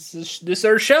This is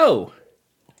our show.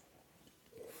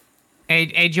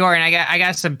 Hey, Jordan, I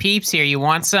got some Peeps here. You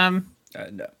want some?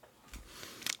 No.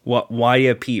 What? Why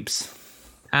ya Peeps?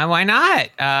 Why not?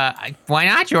 Why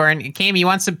not, Jordan? Cam, you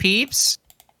want some Peeps?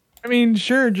 I mean,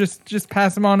 sure. Just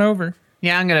pass them on over.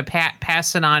 Yeah, I'm gonna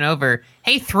pass it on over.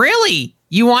 Hey, Thrilly,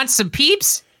 you want some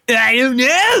Peeps? I don't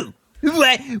know.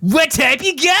 What type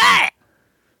you got?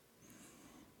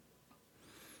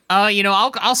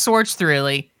 I'll sort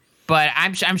Thrilly, but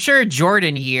I'm sure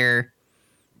Jordan here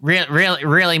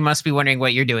really must be wondering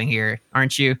what you're doing here,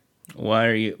 aren't you? Why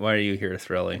are you here,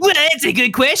 Thrilly? Well, that's a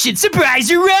good question. Surprise,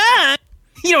 you're wrong.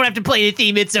 You don't have to play the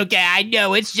theme. It's okay. I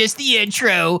know it's just the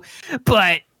intro,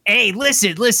 but hey,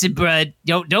 listen, bud.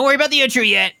 Don't worry about the intro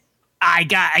yet. I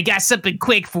got something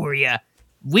quick for you.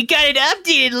 We got an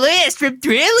updated list from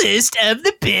Thrillist of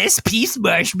the best Peeps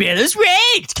marshmallows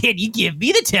ranked. Can you give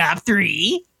me the top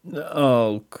 3?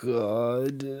 Oh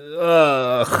God.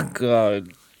 Oh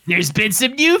God. There's been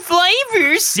some new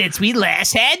flavors since we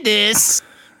last had this.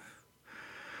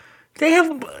 They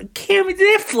have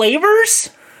flavors?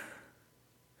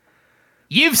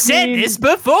 You've said this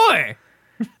before.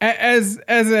 As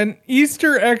an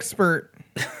Easter expert,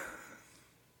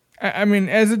 I mean,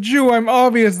 as a Jew, I'm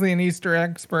obviously an Easter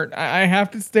expert. I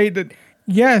have to state that,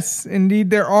 yes, indeed,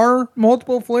 there are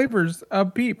multiple flavors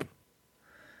of Peep.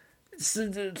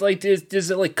 So, like, does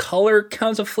it like color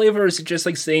counts of flavor, or is it just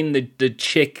like saying the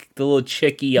little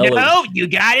chicky yellow? No, you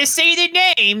gotta say the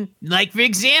name. Like, for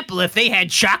example, if they had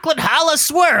chocolate hollow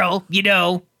swirl,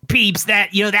 Peeps,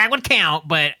 that would count,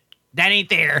 but that ain't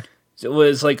there. So it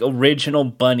was like original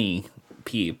bunny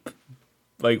Peep.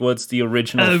 Like, what's the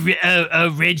original?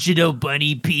 Original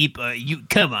bunny Peep.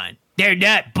 Come on. They're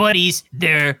not bunnies.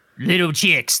 They're little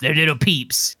chicks. They're little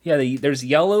Peeps. Yeah, there's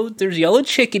yellow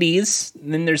chickadees,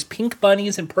 and then there's pink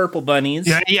bunnies and purple bunnies.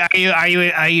 Are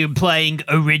you implying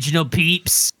original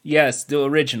Peeps? Yes, the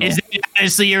original. Is that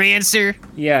honestly your answer?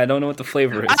 Yeah, I don't know what the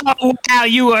flavor is. Oh wow,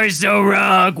 you are so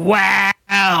wrong.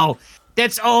 Wow.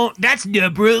 That's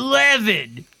number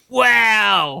 11.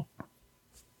 Wow.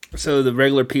 So the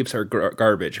regular Peeps are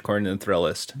garbage, according to the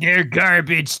Thrillist. They're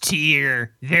garbage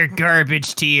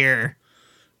tier.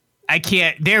 I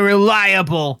can't. They're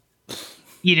reliable,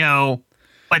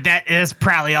 but that's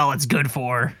probably all it's good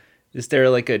for. Is there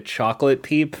like a chocolate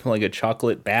Peep, like a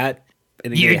chocolate bat?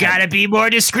 You gotta be more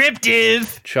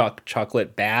descriptive.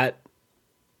 Chocolate bat.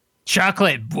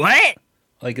 Chocolate what?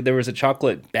 Like there was a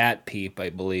chocolate bat Peep, I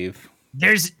believe.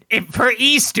 There's for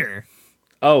Easter.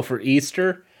 Oh, for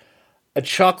Easter, a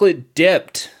chocolate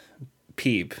dipped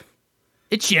Peep.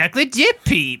 A chocolate dip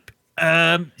Peep.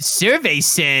 Survey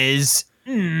says.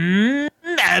 I'm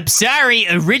sorry,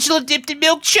 original dipped in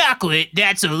milk chocolate.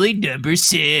 That's only number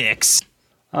 6.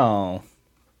 Oh.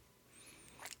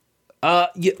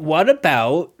 What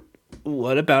about?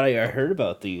 I heard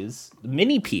about these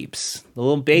mini Peeps, the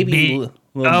little baby.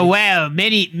 Wow,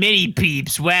 mini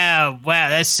Peeps. Wow,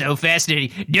 that's so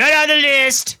fascinating. Not on the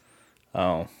list.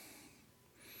 Oh.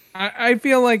 I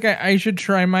feel like I should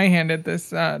try my hand at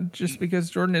this, just because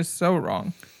Jordan is so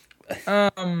wrong.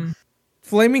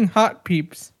 Flaming hot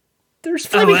Peeps. There's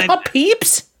flaming hot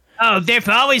Peeps? Oh, there've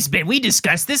always been. We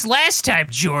discussed this last time,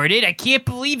 Jordan. I can't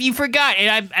believe you forgot.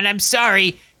 And I'm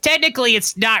sorry. Technically,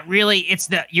 it's not really. It's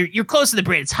you're close to the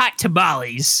Brit. It's hot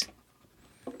tamales.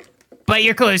 But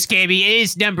you're close, Gaby. It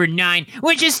is number 9,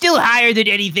 which is still higher than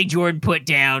anything Jordan put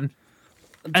down.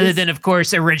 Other than, of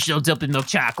course, original dipped in milk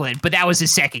chocolate. But that was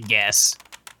his second guess.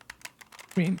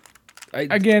 I mean,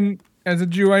 again, as a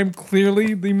Jew, I'm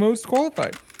clearly the most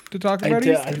qualified to talk about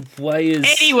Easter.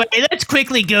 Anyway, let's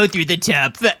quickly go through the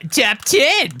top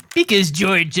 10, because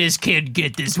Jordan just can't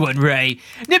get this one right.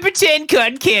 Number 10,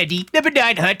 cotton candy. Number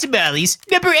 9, hot tamales.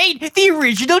 Number 8, the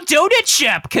original donut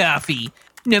shop coffee.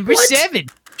 Number 7,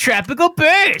 tropical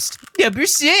burst. Number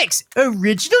 6,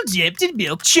 original dipped in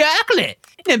milk chocolate.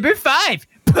 Number 5,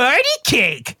 party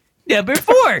cake. Number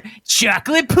 4,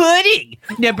 chocolate pudding.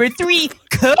 Number 3,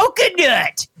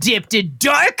 coconut dipped in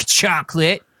dark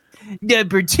chocolate.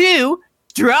 Number 2,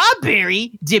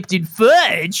 strawberry dipped in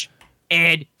fudge.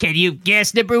 And can you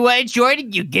guess number 1, Jordan?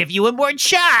 Give you one more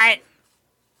shot.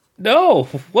 No,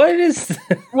 what is?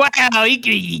 Wow,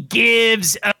 he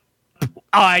gives up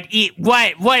on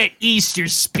what an Easter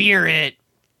spirit.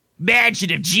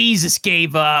 Imagine if Jesus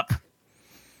gave up.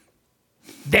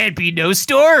 That'd be no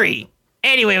story.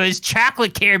 Anyway, it was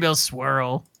chocolate caramel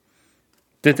swirl.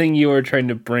 The thing you were trying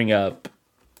to bring up.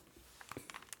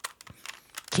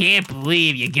 Can't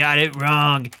believe you got it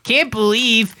wrong. Can't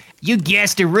believe you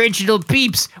guessed original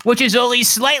Peeps, which is only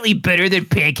slightly better than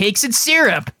pancakes and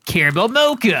syrup, caramel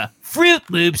mocha, Fruit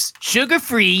Loops,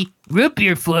 sugar-free, root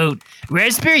beer float,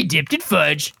 raspberry dipped in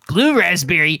fudge, blue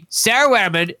raspberry, sour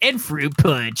almond, and fruit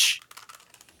punch.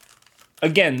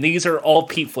 Again, these are all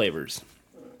peat flavors.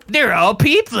 They're all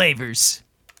peat flavors.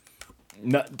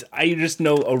 No, I just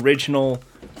know original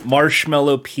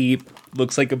marshmallow peep.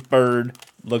 Looks like a bird.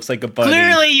 Looks like a bunny.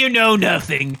 Clearly you know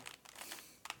nothing.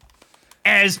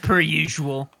 As per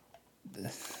usual.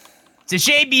 It's a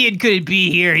shame Ian couldn't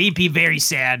be here. He'd be very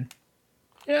sad.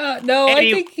 Yeah, no, I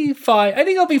Any- think he's fine. I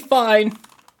think I'll be fine.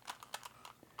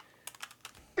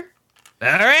 All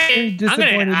right. Very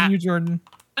disappointed in you, Jordan.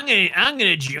 I'm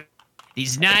gonna enjoy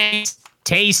these nice,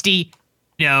 tasty,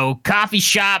 coffee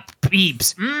shop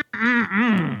peeps.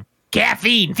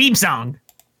 Caffeine theme song.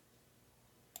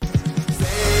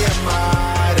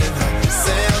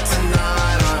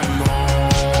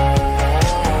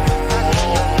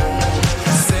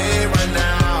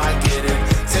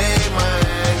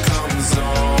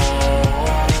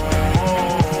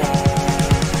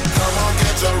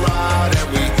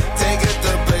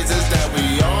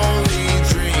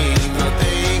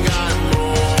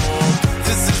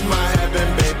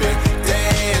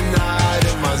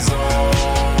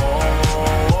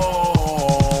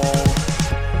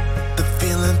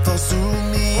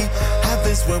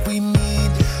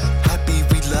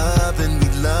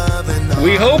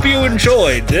 We hope you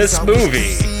enjoyed this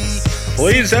movie.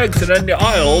 Please exit in the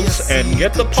aisles and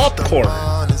get the popcorn.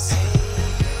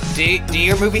 Do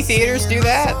your movie theaters do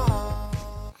that?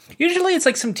 Usually it's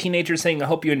like some teenager saying, I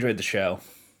hope you enjoyed the show.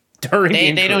 During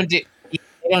the They intro.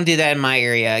 don't do that in my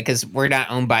area because we're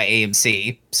not owned by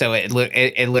AMC. So it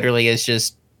literally is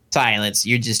just silence.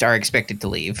 You just are expected to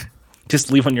leave.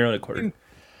 Just leave on your own accord.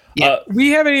 Yeah.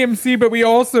 We have AMC, but we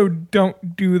also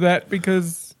don't do that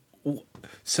because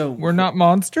So we're not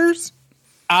monsters.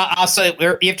 Also,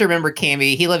 you have to remember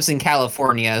Cammy. He lives in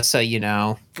California, so you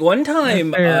know. one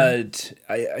time, That's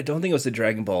I don't think it was the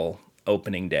Dragon Ball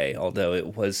opening day, although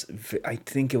it was, I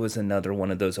think it was another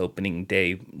one of those opening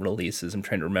day releases. I'm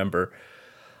trying to remember.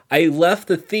 I left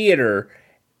the theater,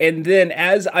 and then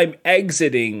as I'm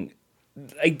exiting,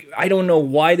 I don't know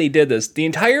why they did this. The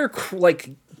entire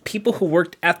people who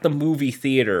worked at the movie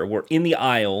theater were in the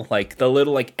aisle, like the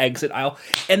little exit aisle,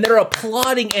 and they're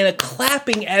applauding and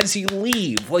clapping as you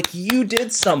leave, like you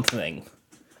did something.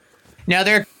 No,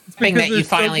 they're clapping that Because you they're so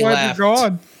finally glad left. you're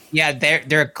gone. Yeah,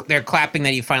 they're clapping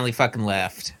that you finally fucking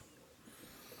left.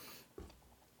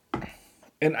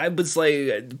 And I was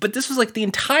like, but this was like the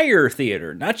entire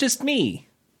theater, not just me.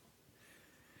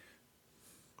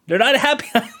 They're not happy.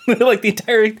 Like the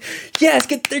entire, yes,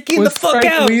 they're getting the Was fuck Spike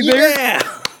out. Lee there?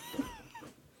 Yeah.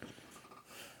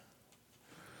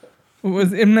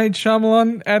 Was M. Night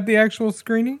Shyamalan at the actual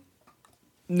screening?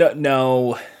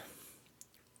 No.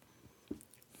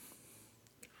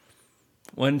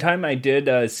 One time I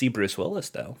did see Bruce Willis,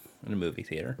 though, in a movie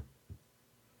theater.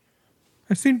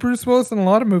 I've seen Bruce Willis in a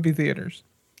lot of movie theaters.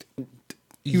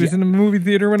 He was in a movie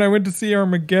theater when I went to see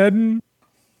Armageddon.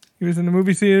 He was in the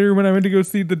movie theater when I went to go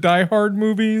see the Die Hard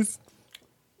movies.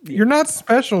 You're not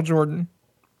special, Jordan.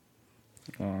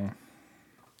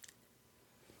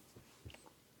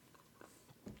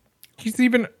 He's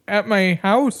even at my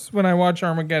house when I watch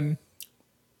Armageddon.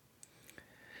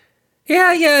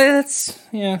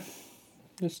 Yeah.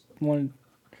 Just one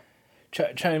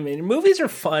chime in. Movies are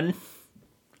fun.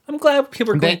 I'm glad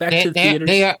people are going back to the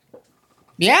theaters.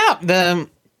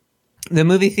 The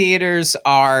movie theaters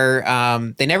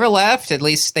are they never left. At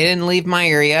least they didn't leave my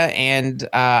area. And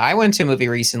I went to a movie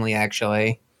recently,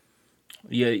 actually.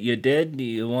 You did.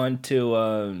 You want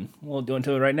to? We'll go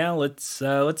into it right now. Let's.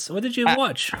 What did you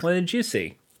watch? What did you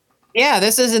see? Yeah,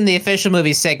 this isn't the official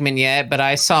movie segment yet, but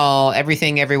I saw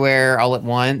Everything Everywhere All at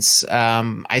Once.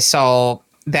 I saw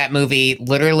that movie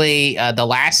literally the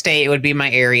last day it would be in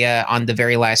my area on the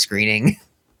very last screening.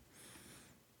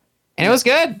 And it was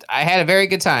good. I had a very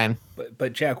good time.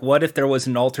 But Jack, what if there was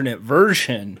an alternate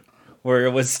version where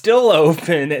it was still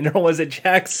open and there was a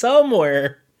Jack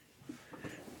somewhere?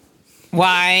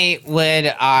 Why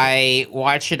would I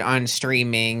watch it on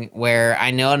streaming where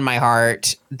I know in my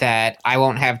heart that I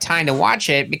won't have time to watch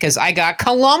it because I got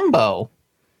Columbo?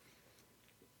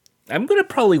 I'm gonna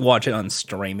probably watch it on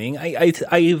streaming.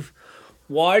 I've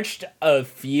watched a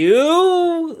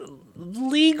few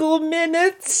legal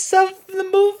minutes of the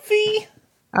movie.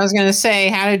 I was gonna say,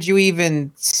 how did you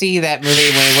even see that movie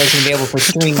when it wasn't available for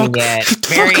streaming yet?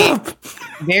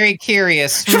 Very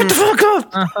curious. Shut the fuck up!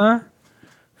 Uh-huh.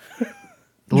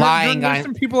 Lying There's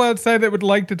some people outside that would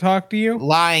like to talk to you.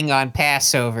 on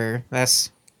Passover.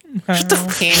 That's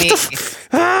Cammy.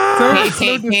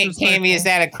 Cammy, is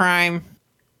that a crime?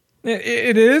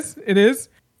 It is. It is.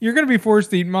 You're going to be forced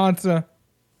to eat matzah.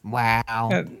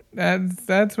 Wow.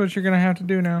 That's what you're gonna have to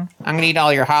do now. I'm gonna eat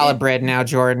all your challah bread now,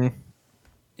 Jordan.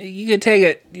 You can take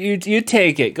it. You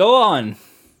take it. Go on.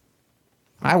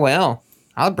 I will.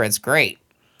 Challah bread's great.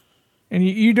 And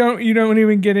you don't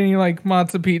even get any like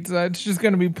matzah pizza. It's just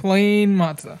gonna be plain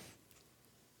matzah.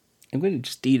 I'm going to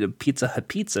just eat a Pizza Hut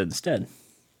pizza instead.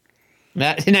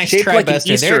 Nice Shaped try, like an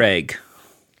Buster. Easter egg.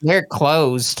 They're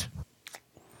closed.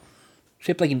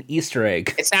 Shaped like an Easter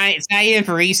egg. It's not even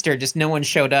for Easter. Just no one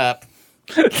showed up.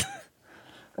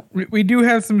 We do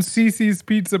have some Cece's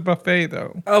Pizza Buffet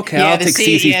though. Okay, Yeah, I'll the take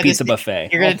C- Cece's yeah, the Pizza C- Buffet.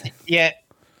 You're gonna yeah.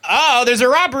 Oh, there's a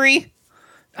robbery.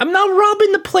 I'm not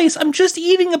robbing the place. I'm just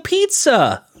eating a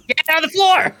pizza. Get on the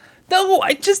floor. No,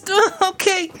 I just...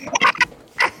 okay.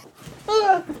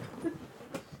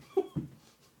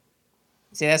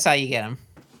 See, that's how you get them.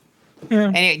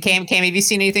 Yeah. Anyway, Cam, have you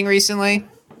seen anything recently?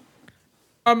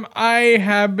 I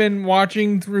have been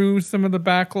watching through some of the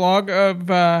backlog of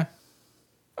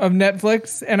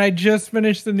Netflix, and I just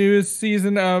finished the newest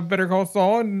season of Better Call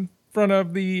Saul in front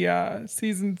of the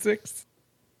season 6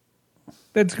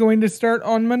 that's going to start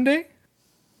on Monday.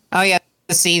 Oh yeah,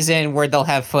 the season where they'll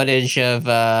have footage of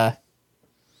the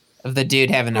dude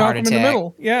having a heart Malcolm in the attack.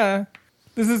 Middle. Yeah,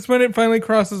 this is when it finally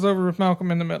crosses over with Malcolm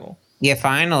in the Middle. Yeah,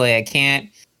 finally. I can't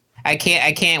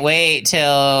wait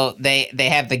till they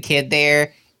have the kid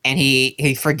there and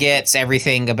he forgets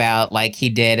everything about like he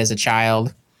did as a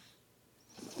child.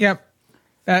 Yep,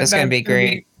 That's gonna be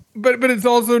great. But it's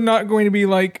also not going to be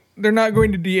like they're not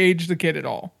going to de-age the kid at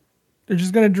all. They're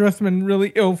just going to dress him in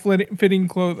really ill-fitting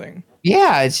clothing.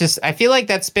 Yeah, it's just I feel like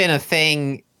that's been a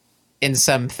thing in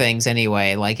some things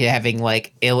anyway, like having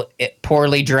like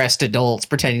poorly dressed adults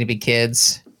pretending to be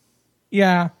kids.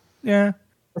 Yeah.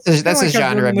 That's a Kinda like how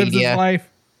genre of Jordan lives his media. life.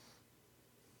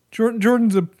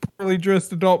 Jordan's a poorly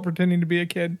dressed adult pretending to be a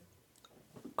kid.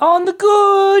 On the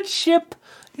good ship,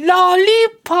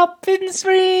 lollipop in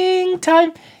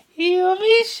springtime. You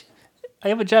wish... I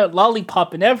have a giant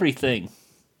lollipop in everything.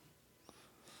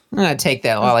 I'm gonna take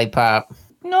that lollipop.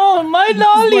 No, my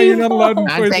why you're not allowed lollipop.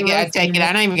 to- I Toys take R it. I Us take it. anymore.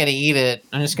 I'm not even gonna eat it.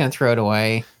 I'm just gonna throw it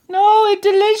away. No, it's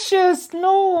delicious.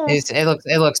 No.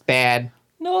 It looks bad.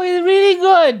 No, it's really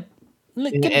good.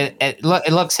 Look at It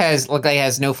looks like it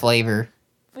has no flavor.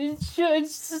 it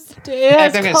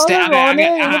has I'm gonna color step- on it.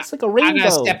 It looks like a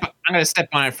rainbow. I'm gonna step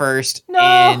on it first.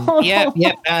 No. And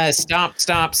yep. Stop.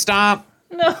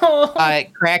 No. I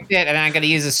cracked it, and I'm gonna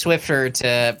use a Swiffer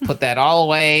to put that all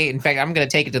away. In fact, I'm gonna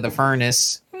take it to the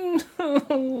furnace.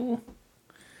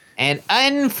 And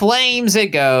unflames it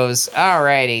goes.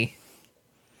 Alrighty.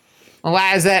 Well,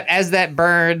 as that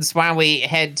burns, why don't we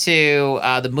head to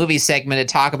the movie segment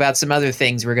to talk about some other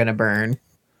things we're gonna burn?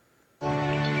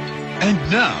 And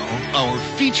now, our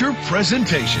feature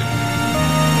presentation.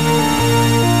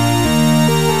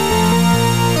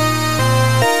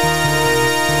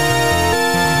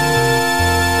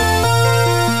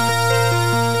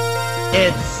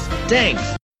 It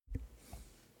stinks.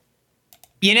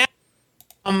 You know,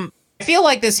 I feel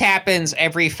like this happens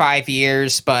every 5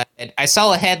 years, but I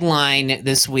saw a headline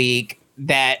this week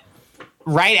that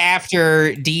right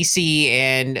after DC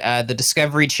and the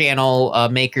Discovery Channel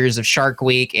makers of Shark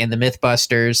Week and the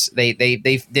MythBusters, they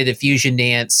did a fusion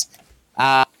dance.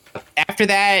 After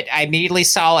that, I immediately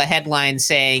saw a headline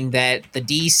saying that the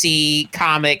DC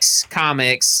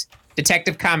comics,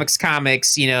 Detective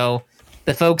Comics, you know,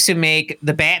 the folks who make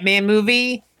the Batman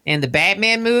movie and the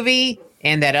Batman movie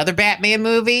and that other Batman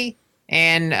movie,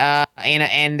 and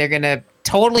they're gonna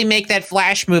totally make that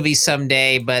Flash movie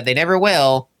someday, but they never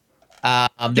will. They're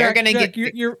gonna Jack,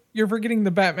 get. You're forgetting the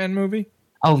Batman movie.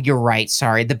 Oh, you're right.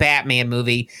 Sorry, the Batman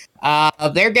movie.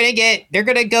 They're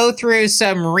gonna go through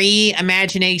some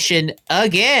reimagination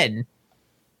again.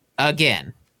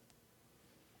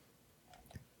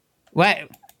 What?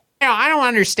 I don't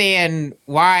understand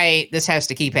why this has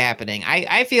to keep happening.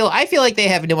 I feel like they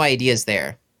have no ideas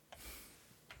there.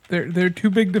 They're too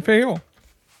big to fail.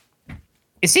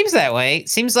 It seems that way. It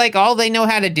seems like all they know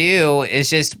how to do is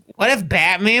just. What if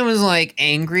Batman was like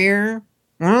angrier?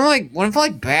 What if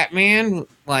like Batman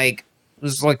like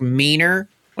was like meaner?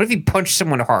 What if he punched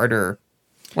someone harder?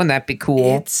 Wouldn't that be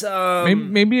cool? It's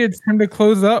Maybe it's time to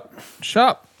close up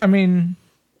shop. I mean,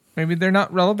 maybe they're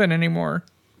not relevant anymore.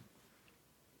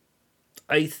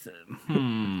 I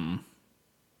mean,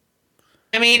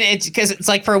 it's because it's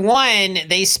like for one,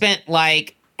 they spent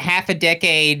like half a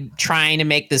decade trying to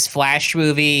make this Flash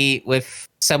movie with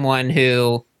someone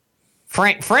who,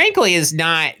 frankly, is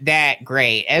not that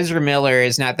great. Ezra Miller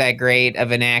is not that great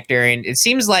of an actor, and it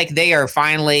seems like they are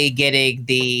finally getting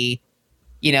the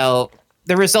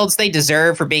results they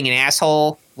deserve for being an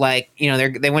asshole. Like, you know,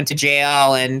 they went to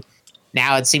jail and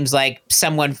now it seems like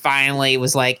someone finally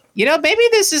was like, maybe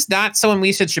this is not someone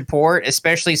we should support,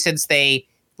 especially since they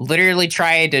literally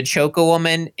tried to choke a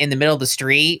woman in the middle of the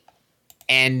street,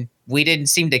 and we didn't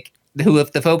seem to.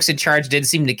 If the folks in charge didn't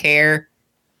seem to care,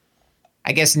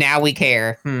 I guess now we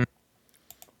care.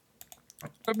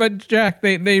 But Jack,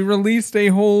 they released a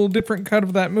whole different cut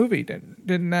of that movie,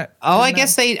 didn't that? Oh, I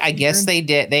guess they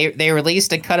did. They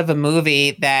released a cut of a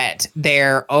movie that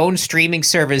their own streaming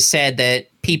service said that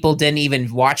people didn't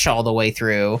even watch all the way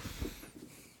through.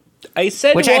 I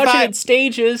said Which to I watch thought- it in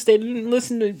stages. They didn't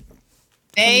listen to.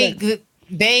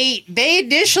 They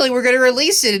initially were going to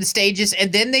release it in stages,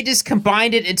 and then they just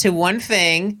combined it into one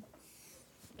thing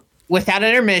without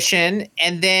intermission.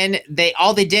 And then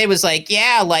all they did was like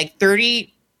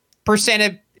 30%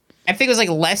 of, I think it was like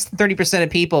less than 30% of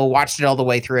people watched it all the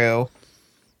way through.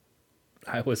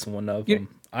 I was one of them.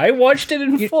 I watched it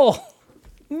in full.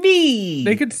 Me.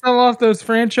 They could sell off those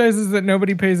franchises that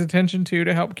nobody pays attention to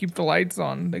help keep the lights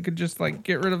on. They could just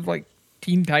get rid of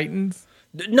Teen Titans.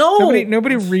 No.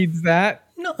 Nobody reads that.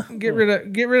 No. Get rid of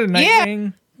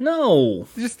Nightwing. No.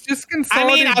 Just I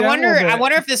consolidate. mean, I down a wonder. little I bit.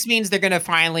 wonder if this means they're going to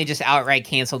finally just outright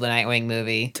cancel the Nightwing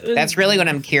movie. That's really what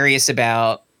I'm curious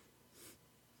about.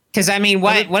 Because I mean,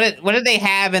 what do they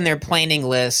have in their planning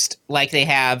list? Like they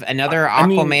have another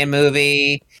Aquaman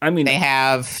movie. I mean, they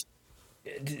have.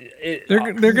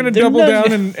 They're going to double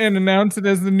down and announce it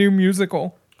as the new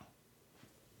musical.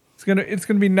 It's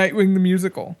gonna be Nightwing the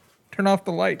musical. Turn off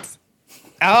the lights.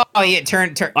 Oh yeah,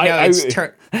 turn. I'm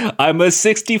a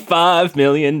 $65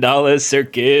 million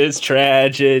circus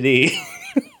tragedy.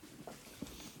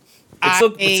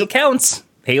 It still counts.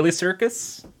 Haley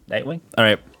Circus, Nightwing. All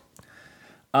right.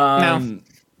 No.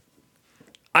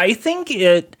 I think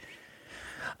it's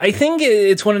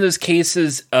one of those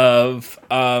cases of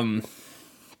I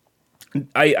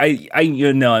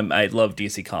love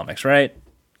DC Comics, right?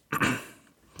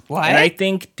 What? And I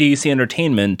think DC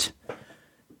Entertainment,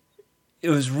 it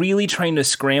was really trying to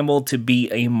scramble to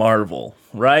be a Marvel,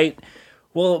 right?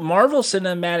 Well, Marvel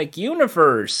Cinematic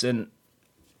Universe, and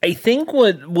I think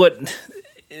what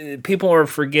people are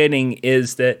forgetting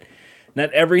is that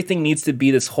not everything needs to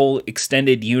be this whole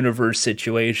extended universe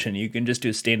situation. You can just do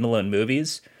standalone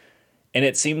movies. And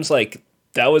it seems like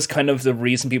that was kind of the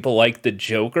reason people liked the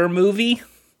Joker movie,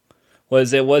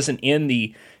 was it wasn't in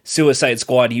the Suicide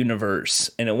Squad universe.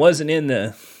 And it wasn't in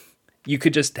the... You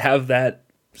could just have that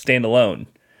standalone.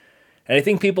 And I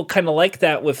think people kind of like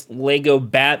that with Lego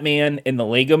Batman in the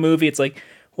Lego movie. It's like,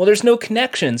 well, there's no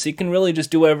connection, so you can really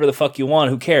just do whatever the fuck you want.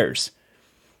 Who cares?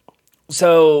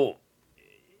 So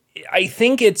I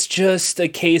think it's just a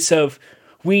case of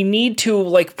we need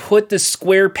to put the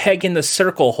square peg in the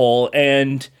circle hole,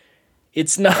 and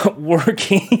it's not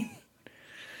working.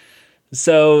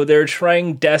 So they're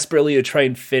trying desperately to try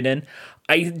and fit in.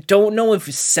 I don't know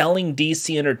if selling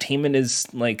DC Entertainment is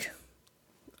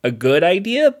a good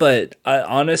idea, but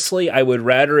honestly, I would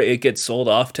rather it get sold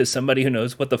off to somebody who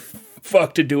knows what the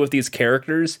fuck to do with these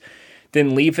characters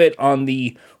than leave it on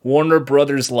the Warner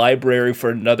Brothers library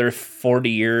for another 40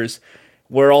 years,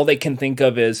 where all they can think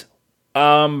of is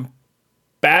Batman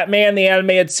the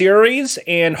Animated Series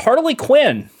and Harley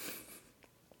Quinn.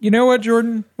 You know what,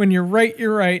 Jordan? When you're right,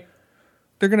 you're right.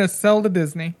 They're going to sell to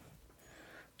Disney.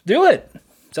 Do it.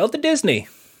 Sell it to Disney.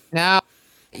 No,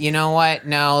 you know what?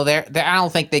 No, I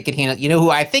don't think they could handle. You know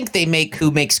who I think who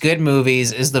makes good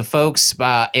movies is the folks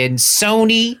in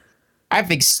Sony. I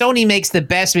think Sony makes the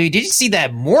best movie. Did you see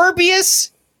that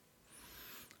Morbius?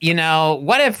 You know,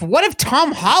 what if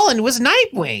Tom Holland was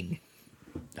Nightwing?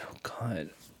 Oh God.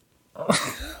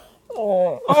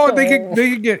 Oh, they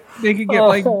could get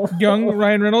young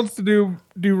Ryan Reynolds to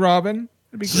do Robin.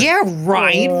 Yeah,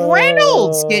 Ryan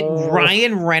Reynolds. Get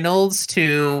Ryan Reynolds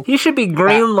to. He should be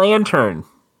Green Lantern.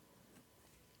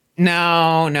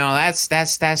 No,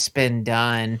 that's been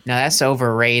done. No, that's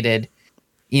overrated.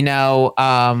 Timothy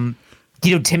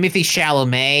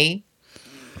Chalamet.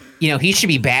 He should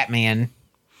be Batman.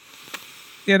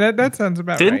 Yeah, that sounds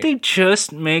about Didn't right. they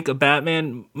just make a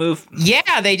Batman move?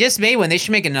 Yeah, they just made one. They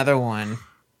should make another one.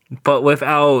 But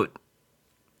without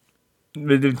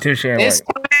This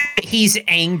time, he's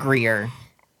angrier.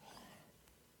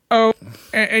 Oh,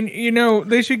 and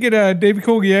they should get David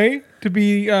Coulier to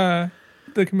be the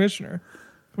commissioner,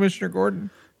 Commissioner Gordon.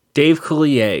 Dave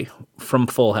Coulier from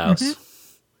Full House.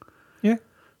 Mm-hmm. Yeah.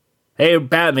 Hey,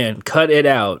 Batman, cut it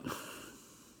out.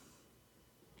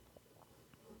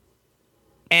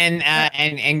 And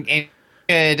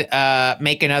could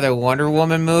make another Wonder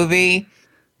Woman movie,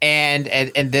 and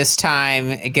this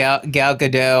time Gal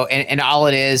Gadot, and all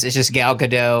it is just Gal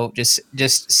Gadot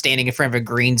just standing in front of a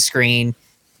green screen,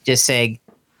 just saying,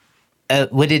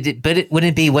 Wouldn't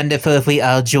it be wonderful if we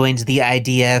all joined the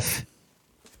IDF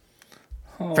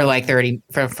for like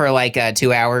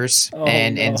 2 hours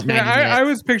and 90 minutes? I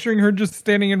was picturing her just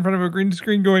standing in front of a green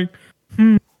screen going,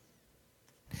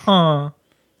 I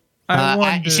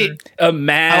wonder.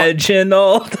 Imagine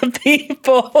all the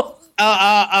people.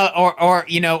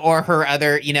 Or her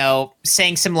other,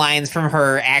 saying some lines from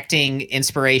her acting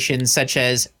inspirations, such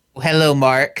as "Hello,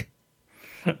 Mark."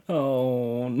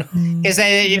 Oh no! Because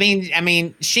I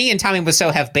mean, she and Tommy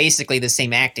Wiseau have basically the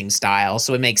same acting style,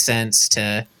 so it makes sense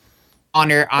to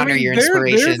honor your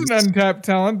inspirations. There's an untapped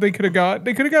talent they could have got.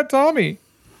 They could have got Tommy.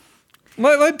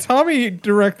 Let Tommy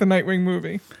direct the Nightwing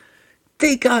movie.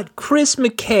 They got Chris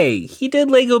McKay. He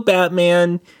did Lego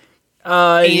Batman.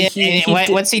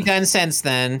 What's he done since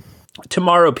then?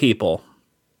 Tomorrow People.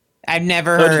 I've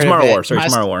never heard Tomorrow of it. War. Sorry,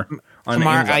 Tomorrow War.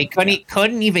 I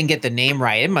couldn't even get the name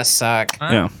right. It must suck.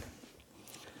 Yeah.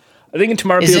 I think in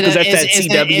Tomorrow People because that's that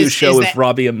CW show with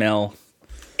Robbie Amell.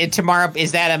 Tomorrow,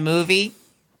 is that a movie?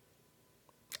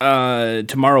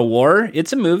 Tomorrow War.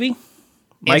 It's a movie.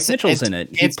 Mike Mitchell's in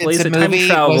it. He plays a time movie.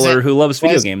 traveler who loves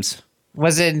video games.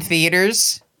 Was it in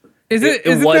theaters? Is it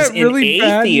was that really in a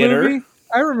bad theater. movie?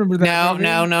 I remember that.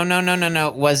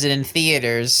 No. Was it in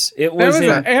theaters? It That was was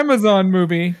an Amazon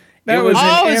movie. It was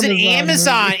an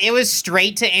Amazon. movie. It was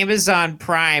straight to Amazon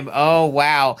Prime. Oh,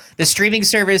 wow. The streaming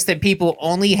service that people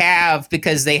only have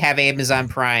because they have Amazon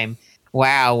Prime.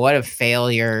 Wow, what a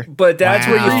failure. But that's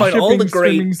where you find all the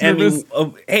great. Streaming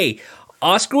hey,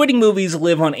 Oscar-winning movies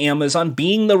live on Amazon.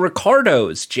 Being the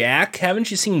Ricardos, Jack.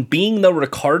 Haven't you seen Being the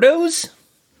Ricardos?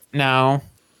 No.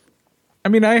 I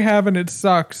mean, I haven't. It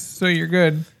sucks. So you're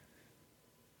good.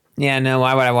 Yeah, no.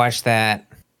 Why would I watch that?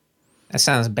 That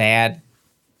sounds bad.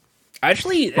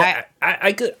 Actually,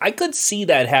 I could see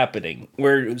that happening,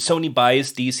 where Sony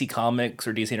buys DC Comics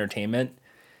or DC Entertainment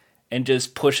and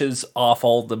just pushes off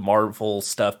all the Marvel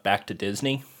stuff back to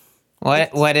Disney.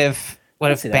 What if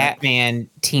Batman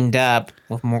teamed up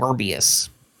with Morbius?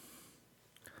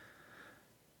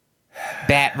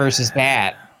 Bat versus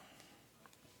Bat.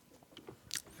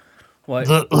 What?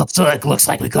 Looks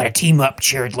like we got to team up,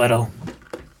 Jared Leto.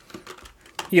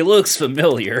 He looks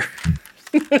familiar.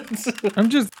 I'm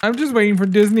just waiting for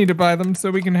Disney to buy them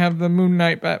so we can have the Moon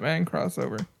Knight Batman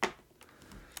crossover.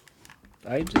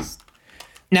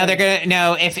 No, they're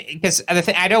gonna because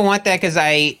I don't want that because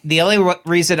the only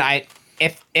reason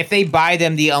if they buy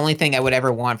them, the only thing I would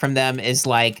ever want from them is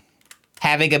like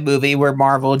having a movie where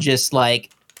Marvel just like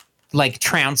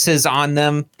trounces on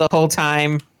them the whole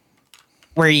time,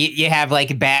 where you have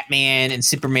like Batman and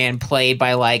Superman played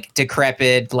by like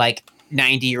decrepit like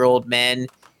 90-year-old men.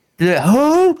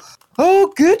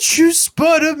 Oh, get you,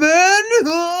 Spider-Man!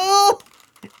 Oh!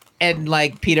 And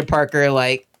like Peter Parker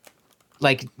like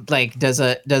does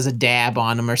a dab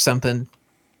on him or something.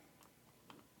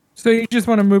 So you just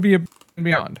want a movie of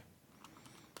Beyond?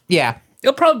 Yeah,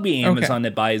 It'll probably be Amazon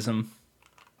that buys them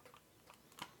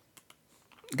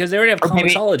because they already have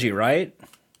Comixology, right?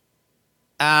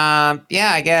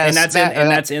 Yeah, I guess.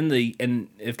 And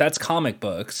if that's comic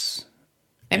books.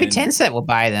 Maybe Tencent will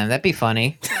buy them. That'd be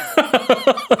funny.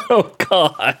 Oh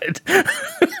God!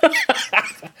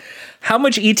 How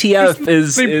much ETF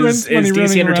is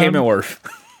DC Entertainment worth?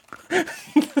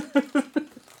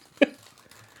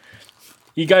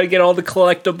 You got to get all the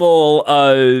collectible.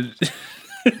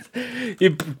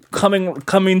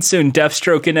 Coming soon.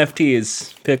 Deathstroke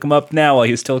NFTs. Pick them up now while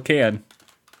you still can.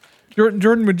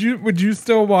 Jordan, would you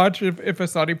still watch if a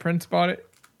Saudi prince bought it?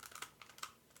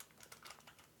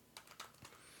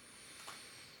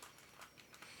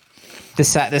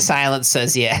 The silence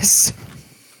says yes.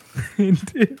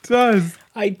 It does.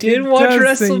 I did watch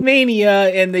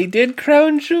WrestleMania, and they did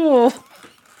Crown Jewel.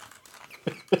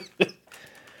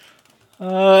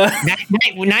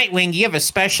 Nightwing, you have a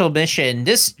special mission.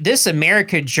 This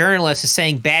American journalist is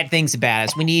saying bad things about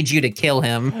us. We need you to kill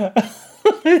him.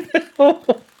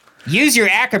 Use your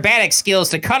acrobatic skills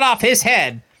to cut off his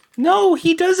head. No,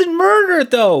 he doesn't murder,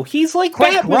 though. He's like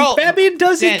Batman. Batman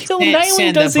doesn't kill.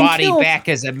 Nightwing doesn't kill. Send the body back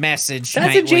as a message.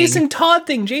 That's Nightwing. a Jason Todd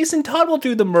thing. Jason Todd will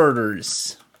do the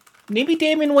murders. Maybe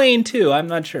Damian Wayne, too. I'm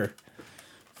not sure.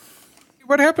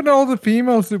 What happened to all the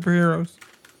female superheroes?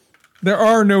 There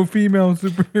are no female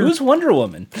superheroes. Who's Wonder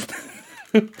Woman?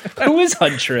 Who is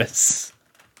Huntress?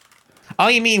 Oh,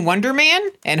 you mean Wonder Man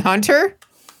and Hunter?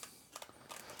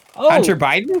 Oh, Hunter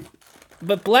Biden?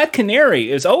 But Black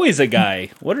Canary is always a guy.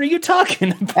 What are you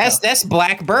talking about? That's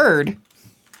Black Bird.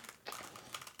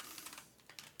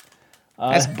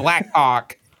 That's Black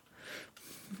Hawk.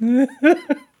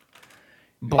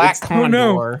 Black Condor. Oh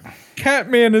no.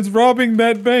 Catman is robbing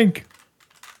that bank.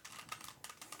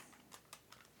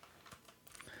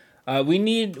 We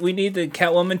need the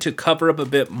Catwoman to cover up a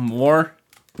bit more.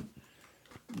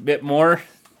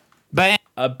 But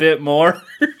A bit more.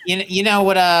 you know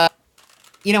what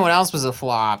else was a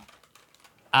flop?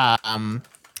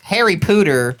 Harry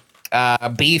Potter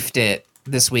beefed it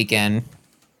this weekend.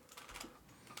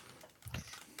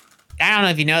 I don't know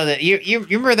if you know that. You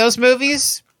remember those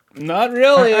movies? Not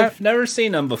really. I've never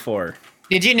seen them before.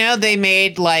 Did you know they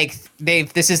made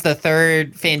this is the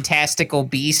third Fantastical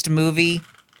Beast movie?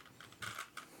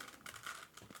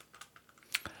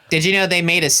 Did you know they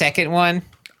made a second one?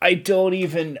 I don't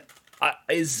even.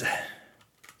 And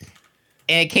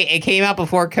it came out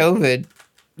before COVID.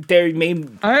 They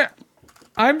made.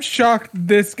 I'm shocked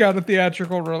this got a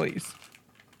theatrical release.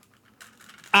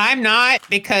 I'm not,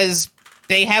 because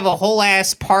they have a whole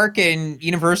ass park in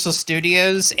Universal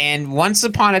Studios, and once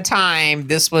upon a time,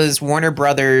 this was Warner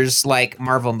Brothers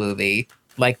Marvel movie.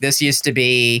 This used to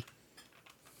be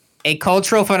a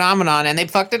cultural phenomenon, and they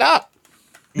fucked it up.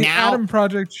 The Now Adam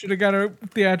Project should have got a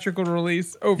theatrical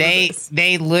release over this.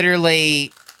 they have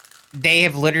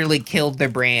literally killed their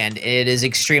brand. It is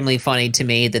extremely funny to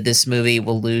me that this movie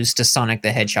will lose to Sonic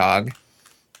the Hedgehog.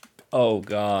 Oh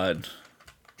God.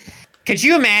 Could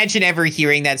you imagine ever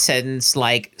hearing that sentence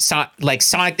like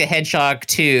Sonic the Hedgehog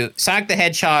 2,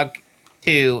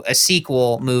 a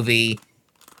sequel movie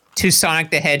to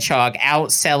Sonic the Hedgehog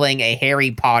outselling a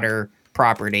Harry Potter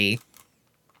property?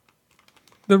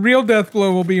 The real death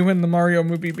blow will be when the Mario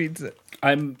movie beats it.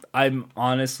 I'm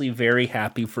honestly very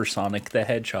happy for Sonic the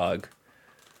Hedgehog.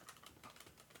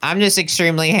 I'm just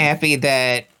extremely happy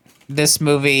that this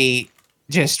movie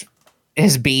just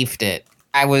has beefed it.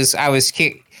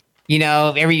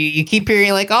 You keep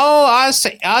hearing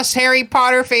us Harry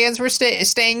Potter fans were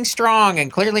staying strong,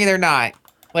 and clearly they're not.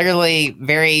 Clearly,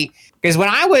 because when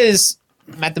I was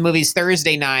at the movies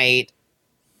Thursday night,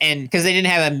 and because they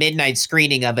didn't have a midnight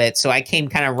screening of it, so I came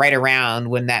kind of right around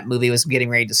when that movie was getting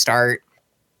ready to start.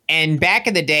 And back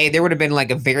in the day, there would have been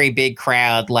a very big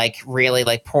crowd, really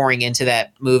pouring into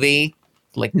that movie.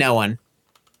 No one,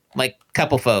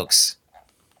 couple folks.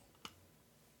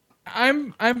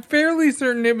 I'm fairly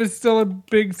certain it was still a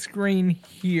big screen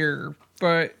here,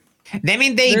 but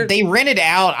they rented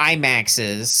out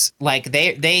IMAXs.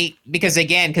 Because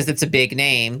it's a big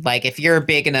name. If you're a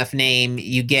big enough name,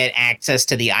 you get access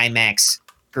to the IMAX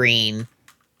screen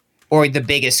or the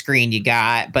biggest screen you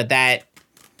got. But that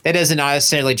doesn't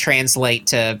necessarily translate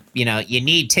to, you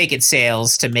need ticket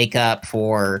sales to make up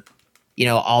for,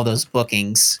 all those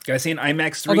bookings. Guys, seen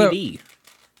IMAX 3D.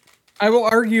 I will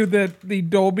argue that the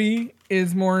Dolby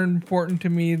is more important to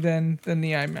me than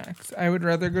the IMAX. I would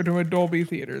rather go to a Dolby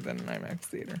theater than an IMAX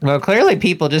theater. Well, clearly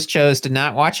people just chose to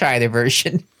not watch either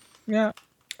version. Yeah.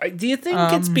 Do you think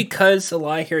it's because a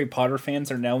lot of Harry Potter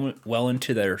fans are now well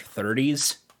into their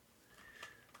 30s?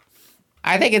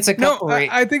 I think it's a couple.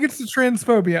 I think it's the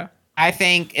transphobia. I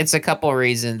think it's a couple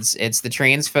reasons. It's the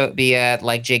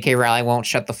transphobia. J.K. Rowling won't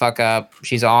shut the fuck up.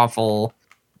 She's awful.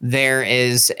 There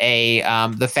is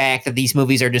the fact that these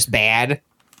movies are just bad.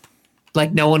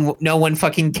 No one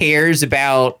fucking cares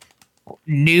about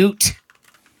Newt.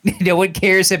 No one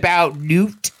cares about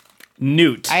Newt.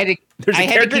 Newt. There's a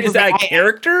character. Is that a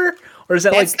character? Or is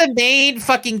that's the main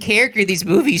fucking character of these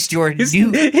movies, Jordan? His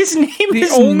name is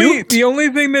Newt. The only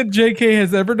thing that JK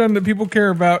has ever done that people care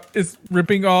about is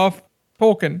ripping off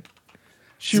Tolkien.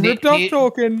 She ripped off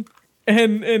Tolkien,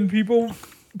 and people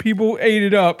ate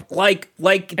it up. She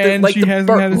hasn't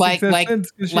had a success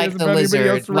since because she hasn't the found anybody lizard.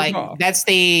 else to rip off. That's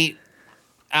the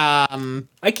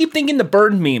I keep thinking the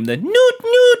bird meme, the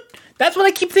Newt. That's what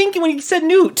I keep thinking when you said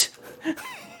Newt.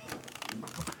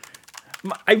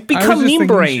 I've become meme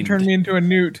brain. Turned me into a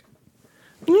newt.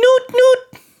 Newt.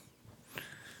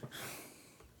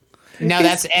 No,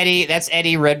 that's Eddie. That's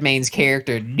Eddie Redmayne's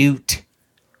character, Newt.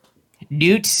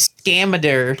 Newt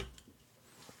Scamander.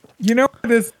 You know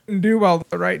this didn't do well,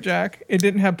 though, right, Jack? It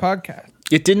didn't have podcast.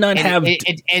 It did not have.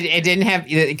 It didn't have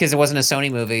because it wasn't a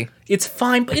Sony movie. It's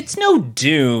fine, but it's no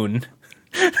Dune.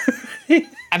 I mean,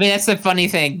 that's the funny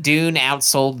thing. Dune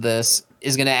outsold this.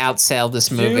 Is going to outsell this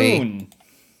movie.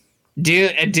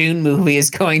 A Dune movie is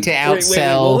going to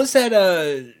outsell.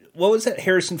 Wait, what was that?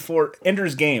 Harrison Ford,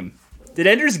 Ender's Game. Did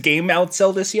Ender's Game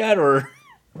outsell this yet, or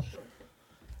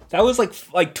that was like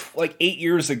 8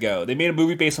 years ago? They made a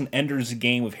movie based on Ender's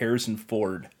Game with Harrison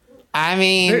Ford. I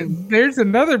mean, there's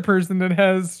another person that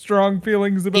has strong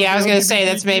feelings about. Yeah, I was gonna say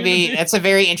that's a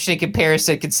very interesting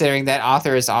comparison, considering that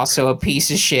author is also a piece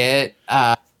of shit.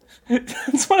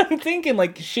 That's what I'm thinking.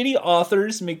 Shitty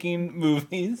authors making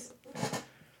movies.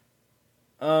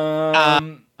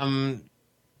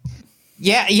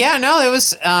 Yeah, no, it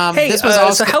was. Hey, this was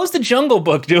also so how's the Jungle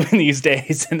Book doing these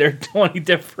days? And there are 20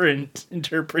 different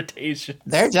interpretations.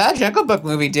 their Jungle Book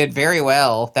movie did very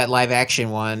well. That live action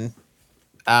one.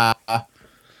 I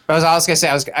was also gonna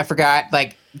say I forgot.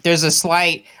 Like, there's a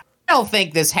slight. I don't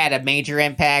think this had a major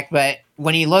impact, but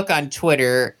when you look on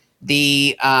Twitter,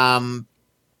 the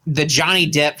Johnny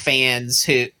Depp fans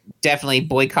who definitely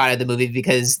boycotted the movie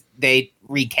because they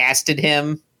recasted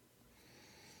him.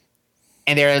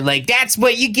 And they're like, that's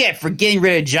what you get for getting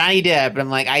rid of Johnny Depp. And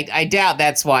I'm like, I doubt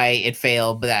that's why it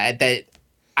failed, but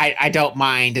I don't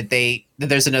mind that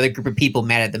there's another group of people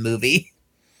mad at the movie.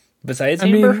 Besides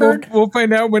Amber Heard? We'll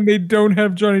find out when they don't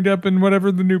have Johnny Depp in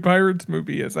whatever the new Pirates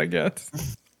movie is, I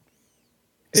guess.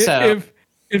 So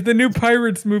if the new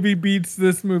Pirates movie beats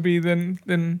this movie, then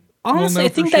Honestly, we'll I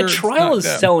think that trial is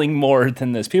selling more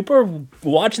than this. People are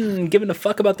watching and giving a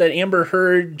fuck about that Amber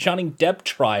Heard Johnny Depp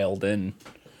trial than...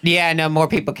 Yeah, no, more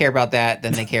people care about that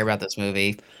than they care about this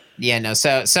movie. Yeah, no,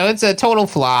 so it's a total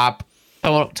flop.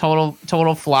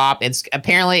 Total flop. It's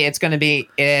going to be.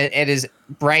 It is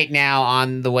right now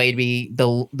on the way to be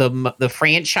the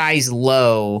franchise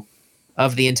low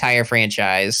of the entire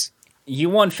franchise.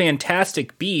 You want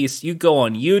Fantastic Beasts? You go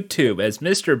on YouTube, as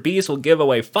Mr. Beast will give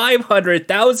away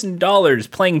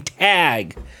 $500,000 playing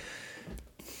tag.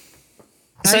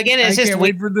 So again, it's I just can't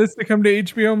wait for this to come to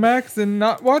HBO Max and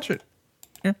not watch it.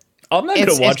 I'm not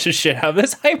going to watch the shit out of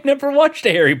this. I've never watched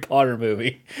a Harry Potter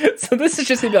movie. So this is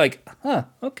just going to be like, huh,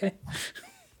 okay.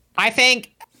 I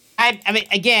mean,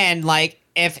 again, like,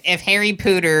 if Harry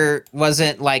Potter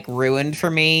wasn't, like, ruined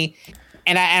for me,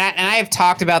 and I have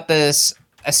talked about this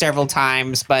several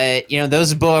times, but, you know,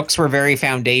 those books were very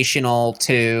foundational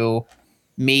to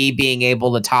me being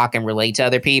able to talk and relate to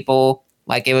other people.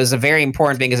 Like, it was a very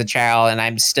important thing as a child, and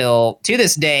I'm still, to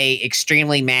this day,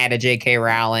 extremely mad at J.K.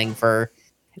 Rowling for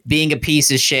being a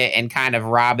piece of shit and kind of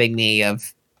robbing me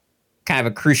of kind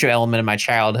of a crucial element of my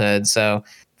childhood. So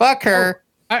fuck her.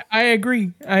 I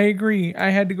agree. I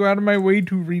had to go out of my way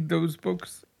to read those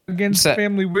books against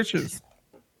family wishes.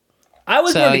 I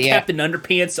was more the Captain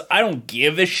Underpants, so I don't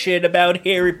give a shit about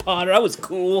Harry Potter. I was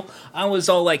cool. I was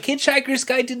all like, Hitchhiker's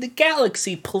Guide to the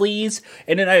Galaxy, please.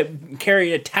 And then I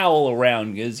carry a towel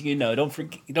around because, you know,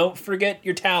 don't forget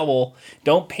your towel.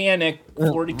 Don't panic.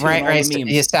 42 right. memes.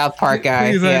 You South Park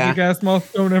guy. Please, Isaac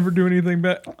Asimov, don't ever do anything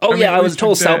bad. Oh, yeah, I was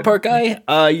told South Park guy.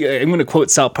 Yeah, I'm going to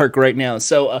quote South Park right now.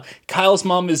 So, Kyle's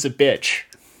mom is a bitch.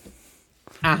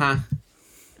 Uh-huh.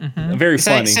 Mm-hmm. Very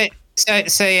funny.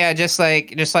 So yeah, just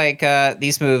like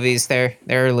these movies,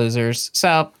 they're losers.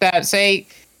 So say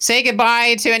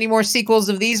goodbye to any more sequels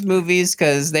of these movies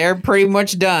because they're pretty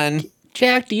much done.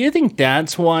 Jack, do you think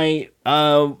that's why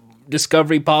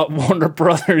Discovery bought Warner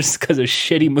Brothers because of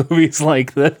shitty movies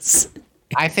like this?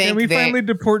 I think. Can we finally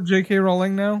deport J.K.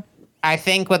 Rowling now? I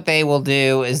think what they will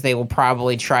do is they will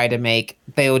probably try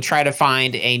to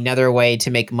find another way to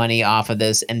make money off of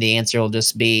this, and the answer will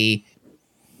just be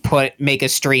make a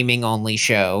streaming only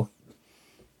show.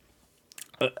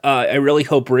 I really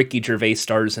hope Ricky Gervais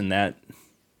stars in that.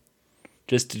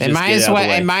 It might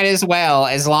as well,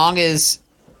 as long as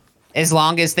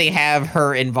they have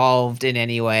her involved in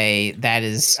any way. That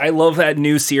is, I love that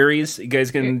new series. You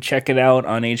guys can check it out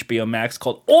on HBO Max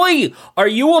called "Oi, Are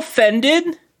You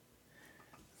Offended?"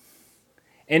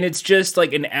 And it's just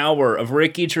like an hour of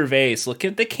Ricky Gervais looking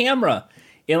at the camera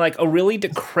in like a really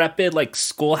decrepit like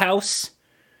schoolhouse.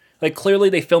 Like, clearly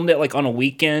they filmed it, like, on a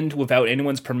weekend without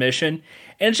anyone's permission.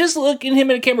 And it's just looking at him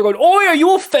in the camera going, "Oh, are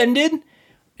you offended?"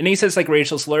 And he says, like,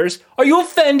 racial slurs. "Are you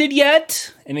offended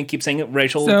yet?" And then keeps saying it,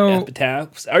 racial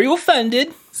epithets. "Are you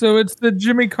offended?" So it's the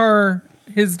Jimmy Carr,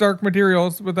 His Dark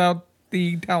Materials, without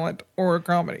the talent or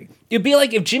comedy. It'd be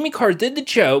like if Jimmy Carr did the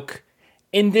joke,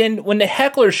 and then when the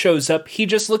heckler shows up, he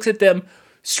just looks at them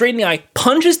straight in the eye,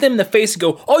 punches them in the face, and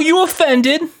go, "Are you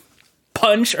offended?"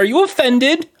 Punch. "Are you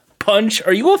offended?" Punch.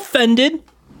 "Are you offended?"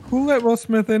 Who let Will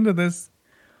Smith into this?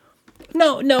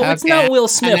 No, it's not Will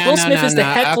Smith. Will Smith is the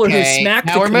heckler who smacked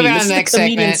the comedian. This is the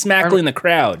comedian smackling the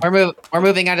crowd. We're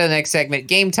moving on to the next segment.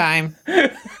 Game time.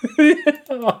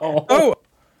 Oh.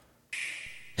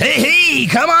 Hey,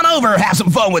 come on over. Have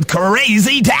some fun with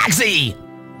Crazy Taxi.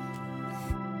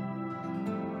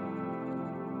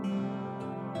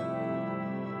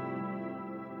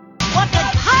 What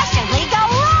could possibly go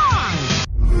wrong?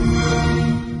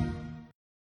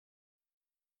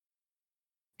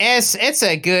 It's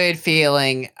a good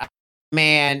feeling,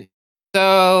 man.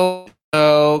 So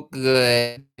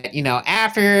good. You know,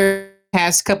 after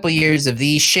past couple years of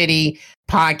these shitty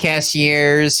podcast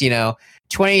years, you know,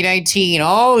 2019,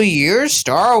 oh, you're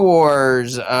Star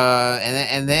Wars,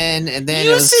 and then it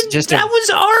You was said just that was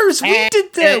ours. We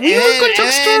did that. We were going to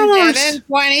talk Star Wars. And then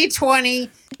 2020,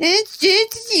 it's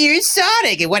just you're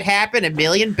Sonic. And what happened? 1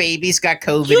 million babies got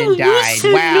COVID and died. You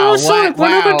said Wow, no Sonic. We're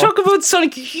not going wow. to talk about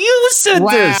Sonic. You said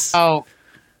this. Wow.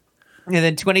 And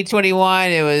then 2021,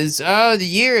 it was, the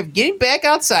year of getting back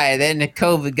outside. Then the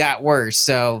COVID got worse.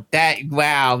 So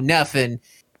nothing.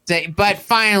 But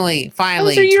finally,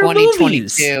 Those are your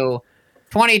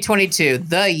 2022,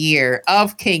 the year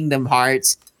of Kingdom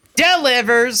Hearts,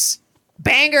 delivers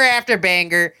banger after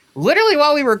banger. Literally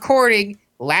while we were recording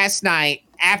last night,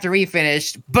 after we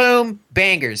finished, boom,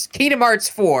 bangers. Kingdom Hearts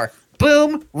 4,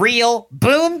 boom, real,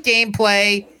 boom,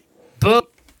 gameplay, boom.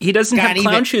 He doesn't Got have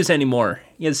clown even- shoes anymore.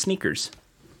 He has sneakers.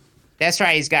 That's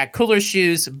right. He's got cooler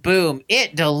shoes. Boom.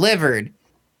 It delivered.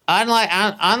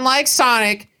 Unlike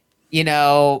Sonic,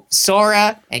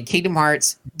 Sora and Kingdom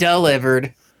Hearts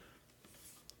delivered.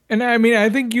 And I mean, I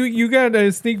think you got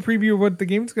a sneak preview of what the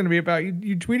game's going to be about.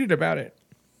 You tweeted about it.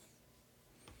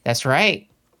 That's right.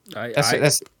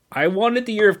 I wanted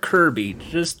the year of Kirby.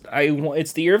 It's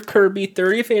the year of Kirby,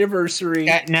 30th anniversary.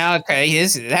 Now, okay,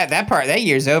 that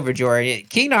year's over, Jordan.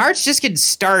 Kingdom Hearts just getting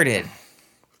started.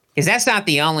 Because that's not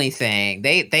the only thing.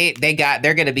 They're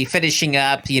going to be finishing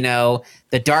up, the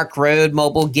Dark Road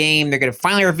mobile game. They're going to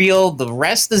finally reveal the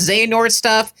rest of the Xehanort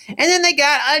stuff. And then they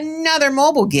got another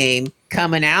mobile game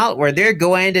coming out where they're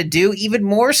going to do even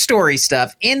more story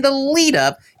stuff in the lead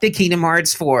up to Kingdom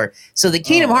Hearts 4. So the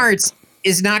Kingdom Hearts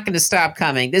is not going to stop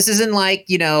coming. This isn't like,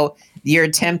 your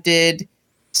attempted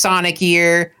Sonic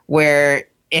year where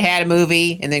it had a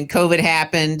movie and then COVID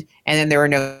happened and then there were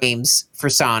no games for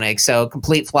Sonic. So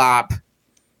complete flop.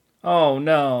 Oh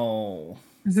no.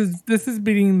 This is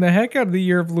beating the heck out of the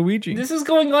year of Luigi. This is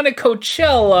going on at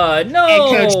Coachella. No. And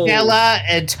Coachella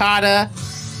and Tada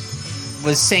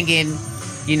was singing,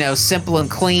 Simple and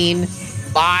Clean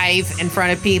live in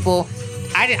front of people.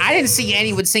 I didn't see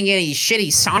anyone sing any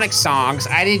shitty Sonic songs.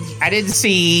 I didn't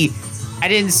see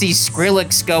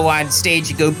Skrillex go on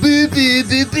stage and go boo boo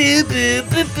boo boo boo boo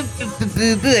boo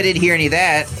boo boo. I didn't hear any of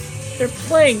that. They're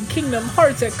playing Kingdom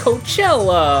Hearts at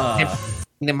Coachella.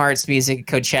 Kingdom Hearts music at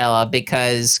Coachella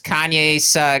because Kanye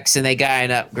sucks and they got an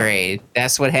upgrade.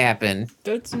 That's what happened.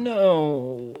 That's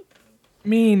no. I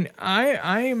mean,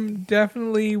 I am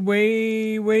definitely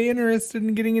way interested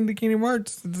in getting into Kingdom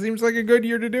Hearts. It seems like a good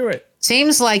year to do it.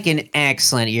 Seems like an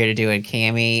excellent year to do it,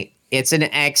 Cammy. It's an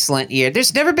excellent year.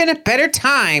 There's never been a better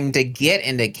time to get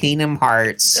into Kingdom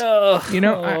Hearts.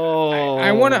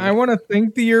 I want to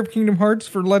thank the year of Kingdom Hearts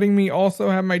for letting me also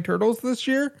have my turtles this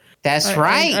year. That's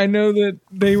right. I know that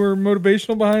they were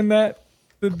motivational behind that.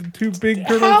 The two big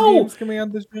turtles games coming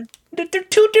out this year. They're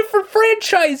two different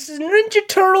franchises. Ninja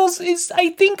Turtles is,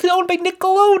 I think, owned by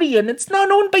Nickelodeon. It's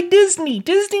not owned by Disney.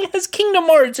 Disney has Kingdom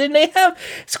Hearts, and they have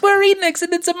Square Enix,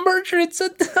 and it's a merger. It's a...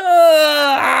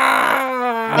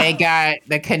 They got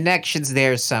the connections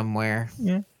there somewhere.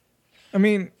 Yeah. I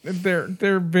mean,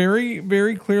 they're very,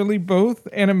 very clearly both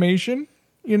animation,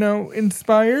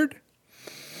 inspired.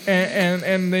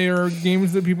 And they are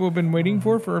games that people have been waiting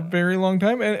for a very long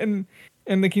time.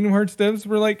 And the Kingdom Hearts devs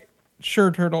were like, sure,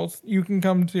 Turtles, you can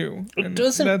come too. And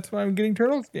that's why I'm getting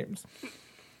Turtles games.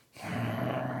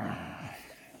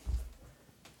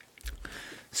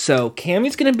 So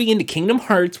Cammy's going to be into Kingdom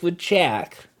Hearts with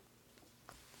Jack.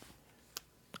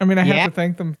 I mean, I have to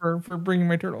thank them for bringing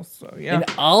my Turtles. So, yeah. And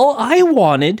all I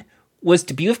wanted was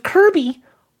to be with Kirby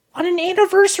on an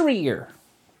anniversary year.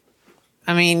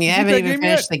 I mean, you haven't even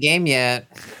finished the game yet.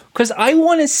 Because I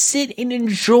want to sit and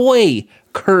enjoy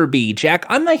Kirby, Jack.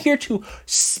 I'm not here to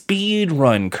speed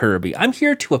run Kirby. I'm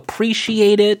here to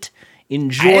appreciate it,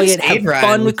 enjoy it, have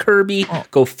fun with Kirby,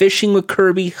 go fishing with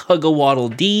Kirby, hug a Waddle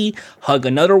Dee, hug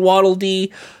another Waddle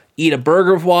Dee, eat a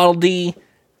burger of Waddle Dee,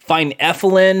 find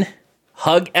Ethelyn,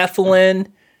 hug Ethelyn,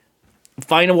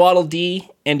 find a Waddle Dee,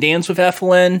 and dance with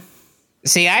Ethelyn.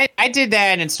 See, I did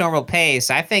that in its normal pace.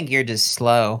 I think you're just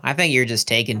slow. I think you're just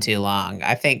taking too long.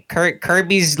 I think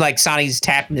Kirby's like Sonic's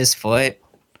tapping his foot.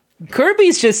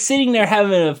 Kirby's just sitting there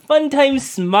having a fun time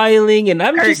smiling, and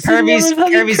I'm just Kirby's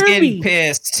Kirby. getting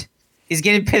pissed. He's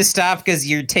getting pissed off because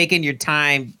you're taking your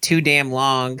time too damn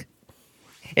long.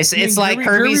 It's like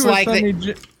Kirby's like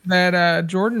that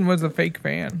Jordan was a fake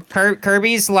fan.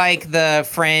 Kirby's like the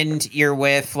friend you're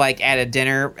with like at a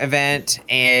dinner event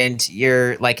and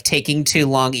you're like taking too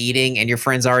long eating and your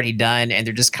friend's already done and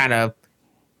they're just kind of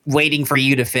waiting for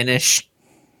you to finish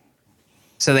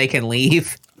so they can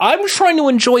leave. I'm trying to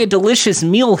enjoy a delicious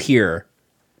meal here.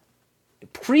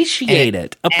 Appreciate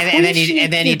it. And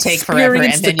then you take forever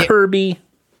and then Kirby.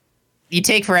 You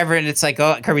take forever and it's like,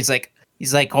 oh, Kirby's like,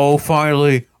 He's like, oh,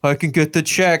 finally, I can get the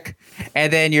check.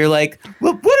 And then you're like,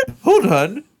 well, hold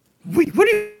on. Wait, what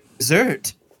is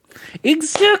dessert?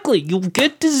 Exactly. You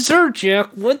get dessert, Jack.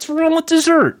 What's wrong with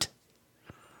dessert?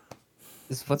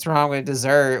 What's wrong with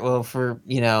dessert? Well,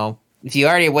 if you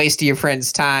already wasted your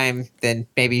friend's time, then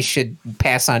maybe you should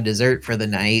pass on dessert for the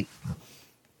night.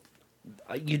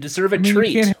 You deserve a You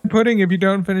treat. can't have pudding if you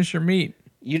don't finish your meat.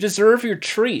 You deserve your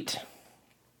treat.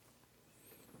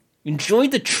 Enjoy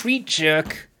the treat,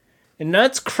 Jack. And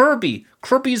that's Kirby.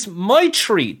 Kirby's my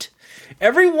treat.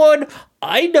 Everyone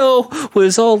I know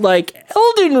was all like,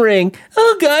 Elden Ring.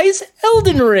 Oh, guys,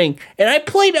 Elden Ring. And I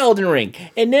played Elden Ring.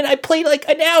 And then I played like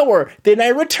an hour. Then I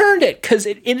returned it because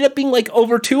it ended up being like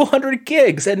over 200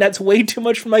 gigs. And that's way too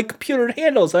much for my computer to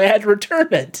handle. So I had to return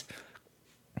it.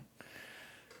 I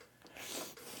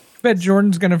bet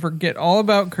Jordan's going to forget all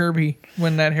about Kirby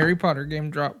when that Harry Potter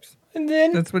game drops. And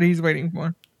then That's what he's waiting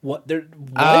for. what?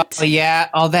 What? Yeah.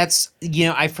 Oh, that's,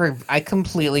 I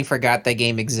completely forgot that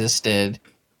game existed.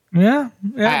 Yeah.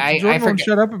 I Jordan won't forget-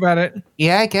 shut up about it.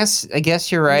 Yeah, I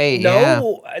guess you're right.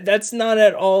 No, that's not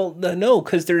at all. No,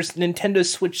 because there's Nintendo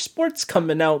Switch Sports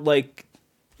coming out like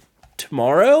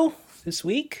tomorrow, this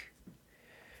week.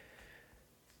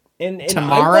 And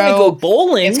Tomorrow? I want to go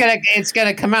bowling. It's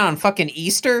gonna come out on fucking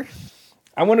Easter.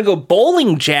 I want to go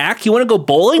bowling, Jack. You want to go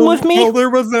bowling with me? Well, there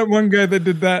was that one guy that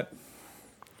did that.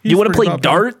 He's You want to pretty play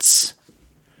popular. darts?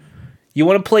 You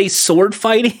want to play sword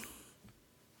fighting?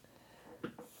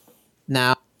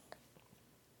 No.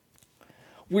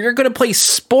 We're going to play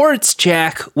sports,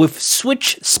 Jack, with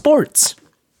Switch Sports.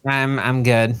 I'm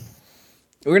good.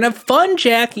 We're going to have fun,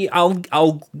 Jack.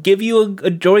 I'll give you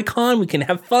a Joy-Con. We can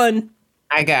have fun.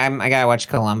 I gotta watch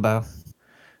Columbo.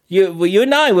 You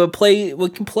and I we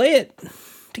can play it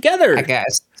together. I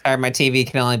guess. Sorry, my TV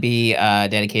can only be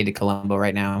dedicated to Columbo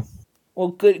right now. Well,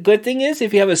 good thing is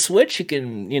if you have a Switch, you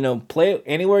can play it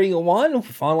anywhere you want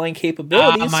with online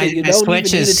capabilities. My so you don't Switch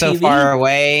even need is a so TV. far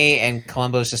away, and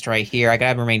Columbo's just right here. I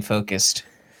gotta remain focused.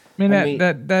 I mean, I mean-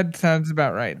 that sounds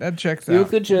about right. That checks You out.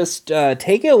 could just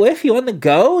take it with you on the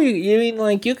go. You mean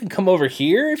like you could come over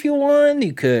here if you want.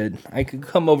 I could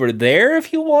come over there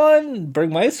if you want. And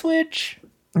bring my Switch.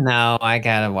 No, I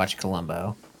gotta watch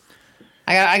Columbo.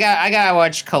 I gotta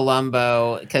watch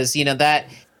Columbo because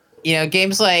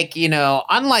games like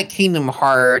unlike Kingdom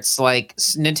Hearts, like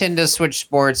Nintendo Switch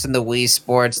Sports and the Wii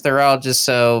Sports, they're all just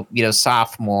so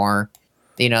sophomore.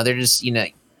 They're just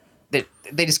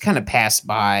they just kind of pass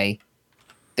by.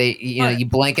 They you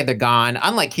blink and they're gone.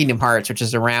 Unlike Kingdom Hearts, which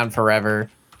is around forever.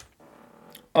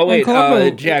 Oh wait, Columbo,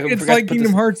 Jack, we it's forgot like to put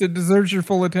Kingdom this. Hearts. It deserves your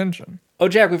full attention. Oh,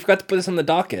 Jack, we forgot to put this on the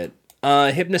docket.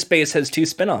 Hypnospace has 2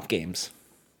 spin-off games.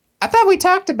 I thought we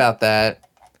talked about that.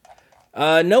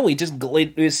 No, we just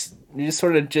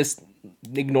sort of just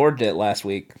ignored it last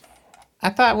week.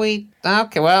 I thought we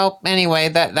okay. Well, anyway,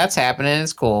 that's happening.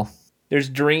 It's cool. There's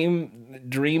Dream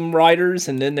Riders,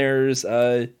 and then there's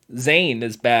Zane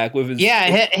is back with his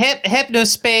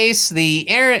Hypnospace,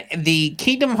 the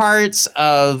Kingdom Hearts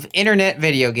of internet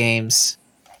video games.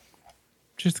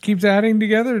 Just keeps adding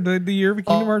together. The year of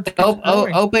Kingdom Hearts. keeps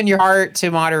growing. Open your heart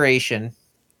to moderation.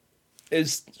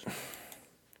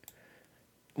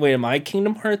 Wait, am I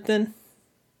Kingdom Heart then?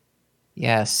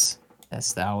 Yes,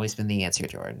 that's always been the answer,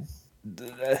 Jordan.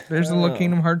 There's a little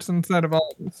Kingdom Hearts inside of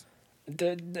all of us.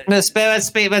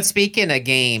 But speaking of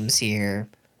games here,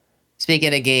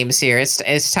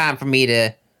 it's time for me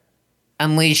to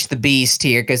unleash the beast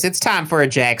here because it's time for a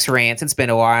Jack's rant. It's been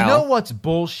a while. You know what's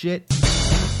bullshit?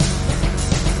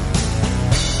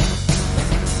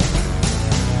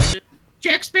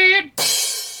 Jack's man.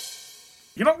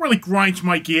 You know what really grinds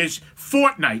my gears?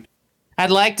 Fortnite.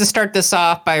 I'd like to start this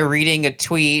off by reading a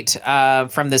tweet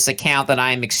from this account that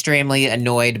I am extremely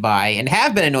annoyed by and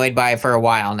have been annoyed by for a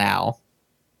while now.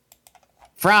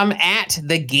 From at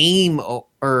the Game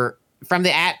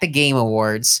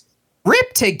Awards.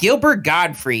 Rip to Gilbert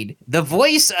Gottfried, the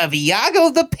voice of Iago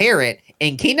the Parrot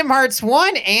in Kingdom Hearts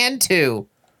 1 and 2.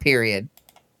 Period.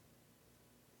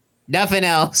 Nothing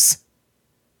else.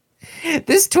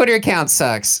 This Twitter account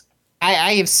sucks.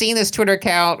 I have seen this Twitter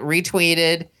account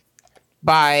retweeted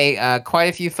by quite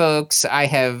a few folks. I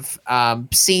have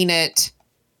seen it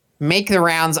make the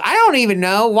rounds. I don't even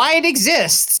know why it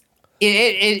exists.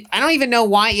 I don't even know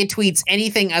why it tweets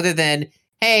anything other than,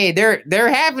 hey, they're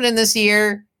happening this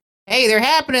year. Hey, they're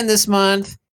happening this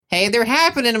month. Hey, they're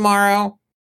happening tomorrow.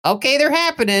 Okay, they're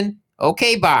happening.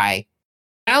 Okay, bye.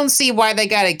 I don't see why they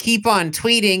got to keep on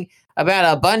tweeting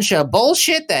about a bunch of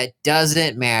bullshit that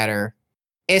doesn't matter.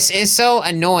 It's so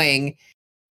annoying,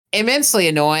 immensely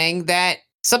annoying that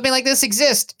something like this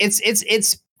exists.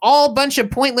 It's all a bunch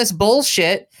of pointless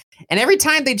bullshit, And every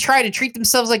time they try to treat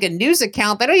themselves like a news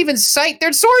account, they don't even cite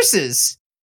their sources.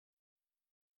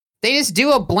 They just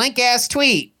do a blank ass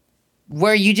tweet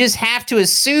where you just have to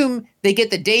assume they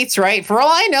get the dates right. For all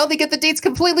I know, they get the dates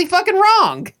completely fucking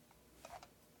wrong.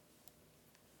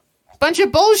 Bunch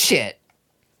of bullshit.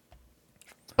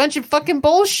 Bunch of fucking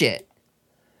bullshit.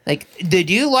 Like, the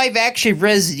new live-action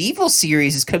Resident Evil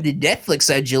series is coming to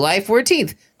Netflix on July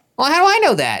 14th. Well, how do I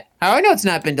know that? How do I know it's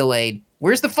not been delayed?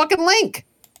 Where's the fucking link?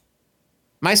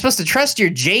 Am I supposed to trust your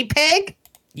JPEG?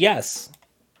 Yes.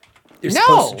 You're No.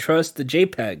 supposed to trust the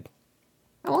JPEG.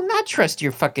 I will not trust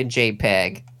your fucking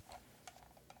JPEG.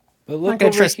 But look gonna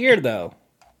over trust- here, though.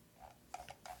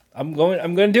 I'm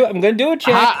gonna do it,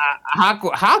 Jack.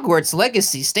 Hogwarts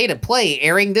Legacy State of Play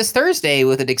airing this Thursday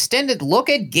with an extended look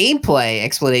at gameplay!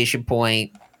 Exclamation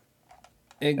point.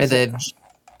 With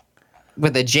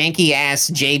a janky ass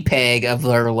JPEG of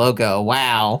their logo.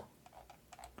 Wow.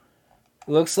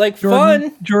 Looks like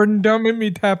fun. Jordan, don't make me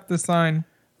tap the sign.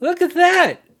 Look at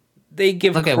that. They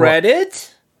give Look at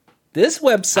credit. This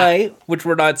website, which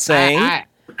we're not saying,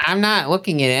 I'm not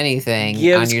looking at anything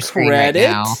gives on your screen credit.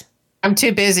 right now. I'm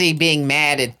too busy being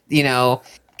mad at,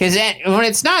 because when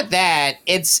it's not that,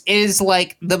 it is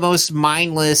like the most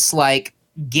mindless, like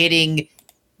getting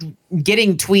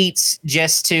tweets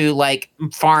just to like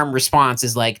farm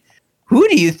responses. Like, who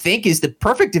do you think is the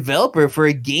perfect developer for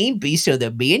a game based on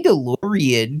the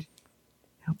Mandalorian?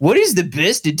 What is the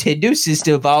best Nintendo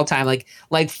system of all time?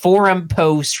 Like forum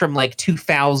posts from like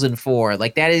 2004.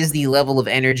 Like, that is the level of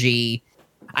energy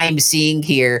I'm seeing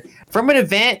here from an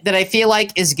event that I feel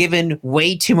like is given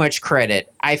way too much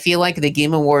credit. I feel like the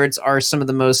Game Awards are some of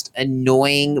the most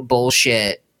annoying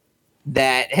bullshit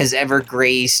that has ever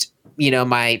graced,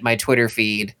 my Twitter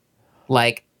feed.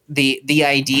 Like the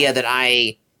idea that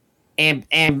I am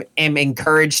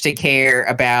encouraged to care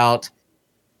about,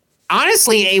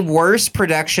 honestly, a worse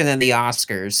production than the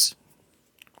Oscars.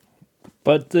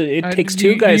 But it takes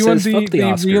two guys you to want fuck the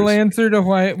Oscars. real answer to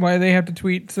why they have to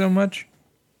tweet so much?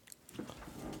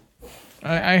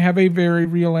 I have a very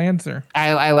real answer.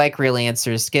 I like real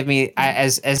answers. Give me,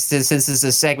 since this is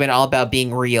a segment all about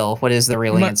being real, what is the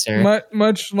real answer?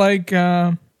 Much like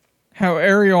how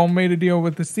Ariel made a deal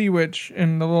with the Sea Witch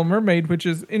in The Little Mermaid, which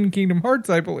is in Kingdom Hearts,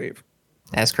 I believe.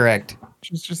 That's correct.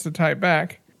 Just to tie it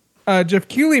back. Jeff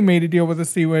Keighley made a deal with the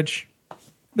Sea Witch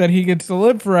that he gets to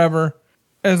live forever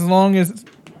as long as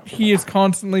he is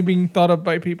constantly being thought of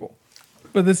by people.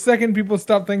 But the second people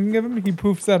stop thinking of him, he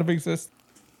poofs out of existence.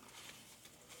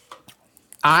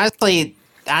 Honestly,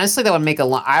 that would make a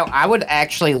lot. I would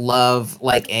actually love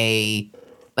like a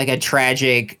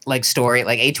tragic like story.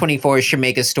 Like A24 should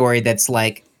make a story that's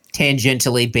like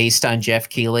tangentially based on Jeff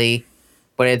Keighley,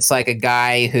 but it's like a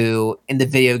guy who in the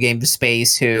video game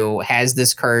space who has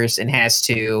this curse and has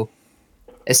to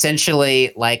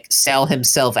essentially like sell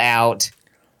himself out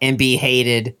and be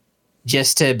hated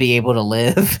just to be able to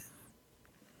live.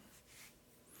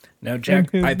 Now, Jack,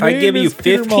 if I give you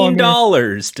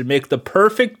 $15 to make the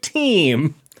perfect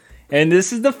team, and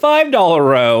this is the $5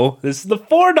 row, this is the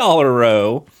 $4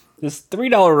 row, this is the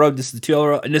 $3 row, this is the $2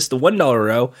 row, and this is the $1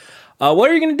 row, what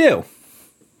are you going to do?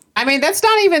 I mean, that's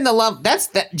not even the level.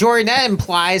 Jordan, that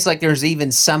implies like there's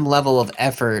even some level of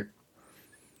effort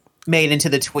made into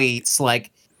the tweets.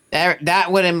 Like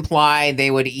that would imply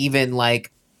they would even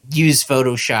like use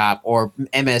Photoshop or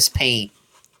MS Paint.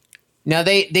 No,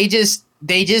 they just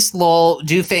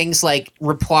do things like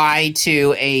reply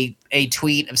to a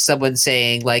tweet of someone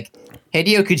saying like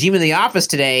Hideo Kojima in the office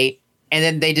today, and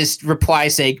then they just reply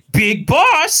saying "Big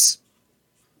Boss."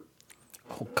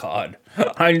 Oh God,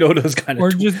 I know those kind of. Or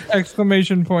just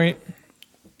exclamation point.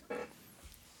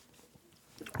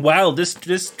 Wow, this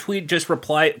tweet just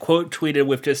quote tweeted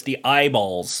with just the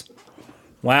eyeballs.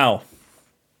 Wow,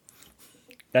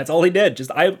 that's all he did, just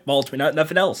eyeballs me,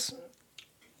 nothing else.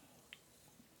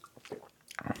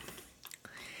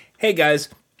 Hey guys,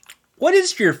 what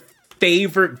is your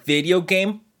favorite video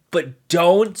game? But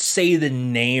don't say the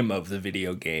name of the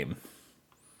video game.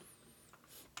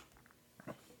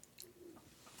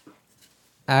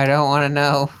 I don't want to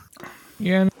know.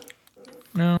 Yeah.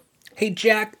 No. Hey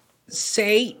Jack,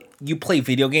 say you play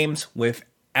video games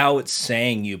without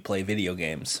saying you play video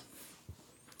games.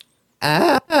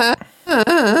 So how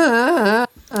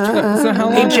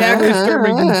long Hey Jack, before they start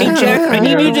making hey Jack, I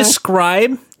need you to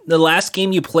describe the last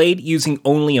game you played using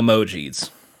only emojis.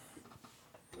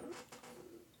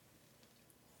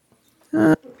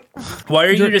 Why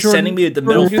are you just sending me the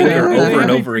middle finger over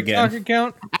and over again?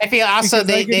 Account I feel also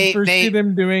because I can foresee they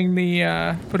them doing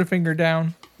the put a finger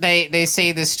down. they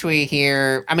say this tweet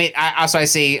here. I mean,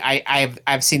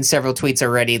 I've seen several tweets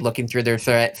already looking through their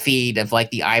feed of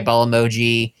like the eyeball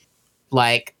emoji.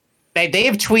 Like they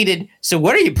have tweeted. So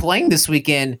what are you playing this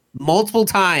weekend? Multiple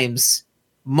times.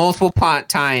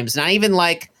 Not even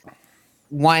like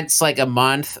once like a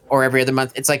month or every other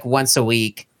month. It's like once a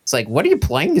week. It's like, what are you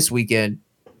playing this weekend?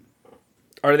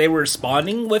 Are they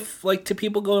responding with like to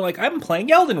people going like, I'm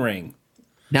playing Elden Ring?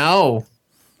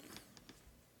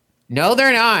 No,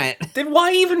 they're not. Then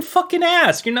why even fucking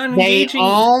ask? You're not They engaging.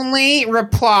 only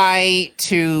reply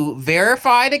to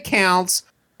verified accounts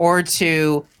or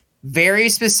to very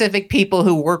specific people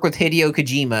who work with Hideo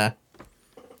Kojima.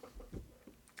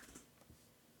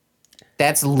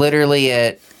 That's literally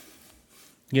it.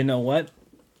 You know what?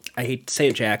 I hate to say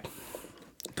it, Jack.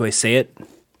 Do I say it?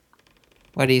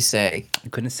 What do you say? I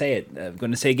couldn't say it. I'm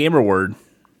going to say a gamer word.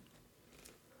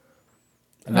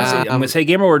 I'm going to say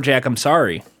gamer word, Jack. I'm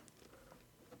sorry.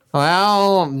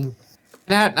 Well,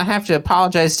 I have to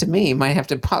apologize to me. Might have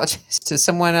to apologize to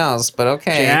someone else, but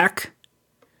okay. Jack,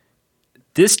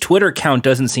 this Twitter account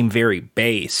doesn't seem very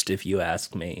based, if you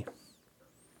ask me.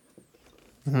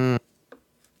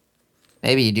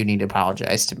 Maybe you do need to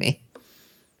apologize to me.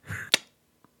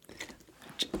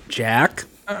 Jack?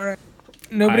 All right.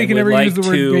 Nobody I can would ever use like the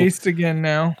word to based again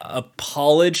now.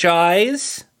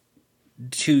 Apologize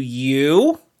to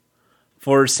you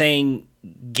for saying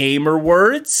gamer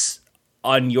words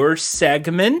on your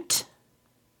segment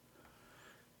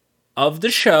of the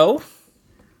show.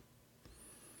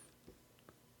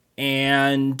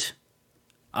 And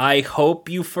I hope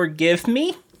you forgive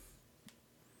me.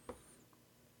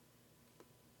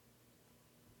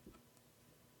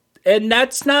 And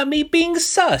that's not me being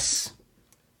sus.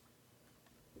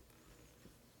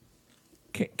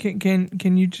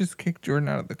 Can you just kick Jordan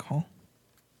out of the call?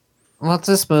 Let's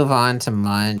just move on to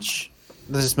Munch.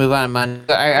 Let's just move on to Munch.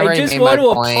 I I already just made want my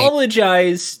to point.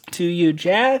 apologize to you,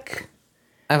 Jack.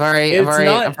 I've already It's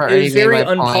made very my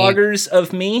point. unpoggers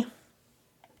of me.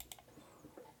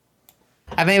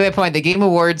 I made my point. The Game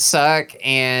Awards suck,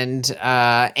 and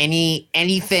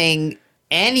anything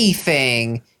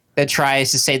that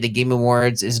tries to say the Game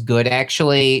Awards is good,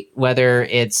 actually, whether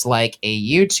it's like a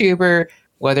YouTuber,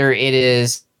 whether it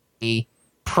is a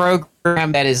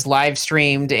program that is live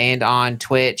streamed and on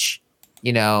Twitch,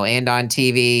 and on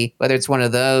TV, whether it's one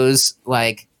of those,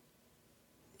 like,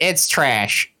 it's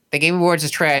trash. The Game Awards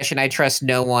is trash, and I trust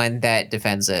no one that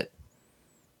defends it.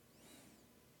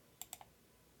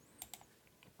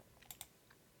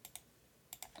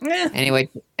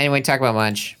 Anyway, talk about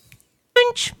Munch.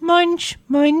 Munch, munch,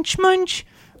 munch, munch,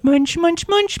 munch, munch,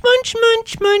 munch, munch,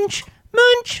 munch, munch,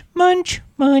 munch, munch,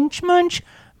 munch, munch,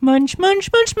 munch,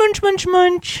 munch, munch, munch, munch,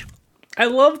 munch. I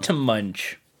love to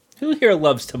munch. Who here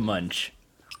loves to munch?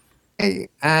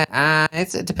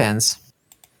 It depends.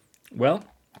 Well,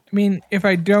 I mean, if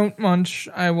I don't munch,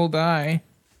 I will die.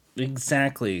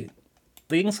 exactly.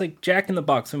 Things like Jack in the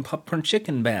Box and popcorn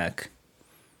chicken back.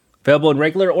 Available in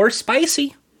regular or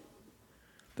spicy.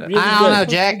 Really I don't good. know,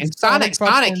 Jack. And Sonic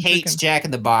popcorn hates chicken. Jack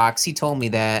in the Box. He told me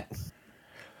that.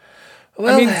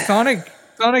 Well, I mean, Sonic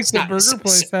the not- burger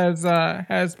place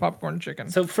has popcorn chicken.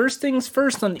 so first things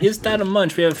first on Is That a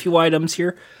Munch? We have a few items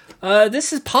here.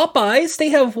 This is Popeyes. They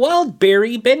have wild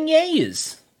berry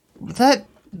beignets.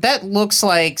 That looks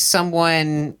like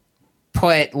someone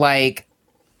put like.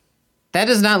 That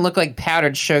does not look like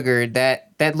powdered sugar.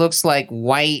 That looks like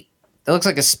white. That looks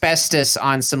like asbestos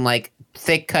on some like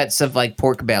thick cuts of like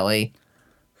pork belly.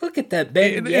 Look at that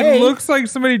It beignet. looks like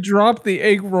somebody dropped the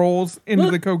egg rolls into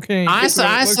the cocaine. That's what it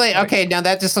looks Honestly, like. okay, now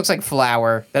that just looks like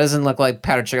flour. That doesn't look like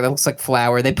powdered sugar. That looks like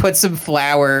flour. They put some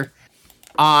flour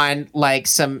on like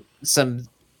some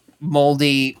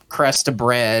moldy crust of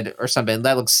bread or something.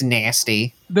 That looks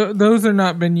nasty. Those are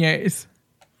not beignets.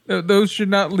 Those should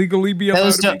not legally be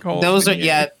allowed to be called. Those are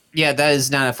beignets. yeah. That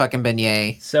is not a fucking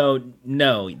beignet. So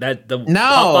no, that the No.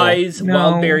 Popeyes No.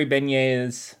 wild berry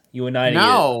beignets. You and I.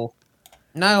 No,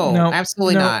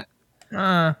 absolutely no.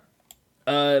 not.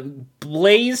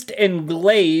 Blazed and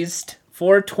glazed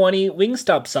 420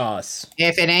 Wingstop sauce.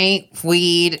 If it ain't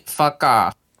weed, fuck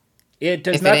off. It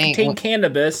does If it not ain't- contain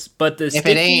cannabis, but the If it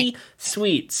sticky, ain't-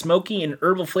 sweet, smoky, and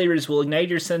herbal flavors will ignite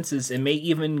your senses and may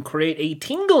even create a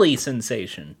tingly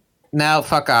sensation. No,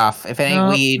 fuck off. If it ain't No,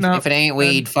 weed, no. if it ain't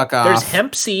weed, fuck off. There's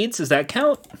hemp seeds. Does that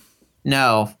count?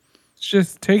 No. It's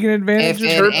just taking advantage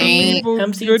If of it ain't- people's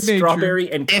Hemp good seeds, nature.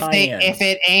 strawberry, and If cayenne.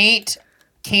 it ain't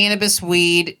cannabis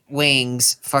weed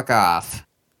wings, fuck off.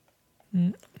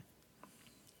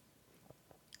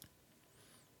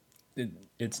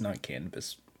 It's not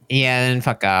cannabis. Yeah, then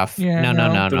fuck off. Yeah,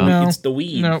 no. It's the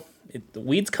weed. No. The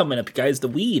weed's coming up, you guys. The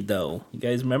weed, though. You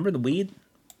guys remember the weed?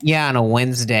 Yeah, on a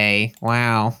Wednesday.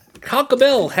 Wow. Taco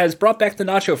Bell has brought back the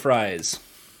nacho fries.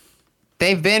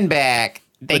 They've been back.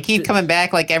 They keep coming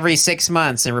back like every 6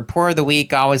 months, and Report of the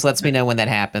Week always lets me know when that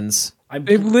happens.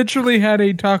 They've literally had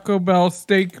a Taco Bell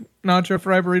steak nacho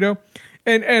fry burrito.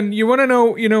 And you want to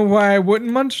know why I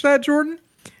wouldn't munch that, Jordan?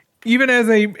 Even as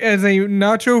a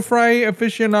nacho fry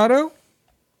aficionado?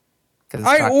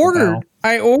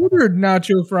 I ordered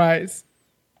nacho fries,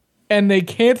 and they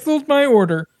canceled my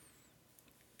order.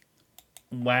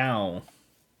 Wow.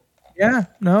 Yeah,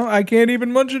 no, I can't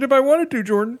even munch it if I wanted to,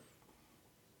 Jordan.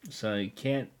 So you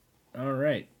can't. All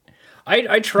right.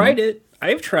 I tried it.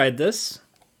 I've tried this.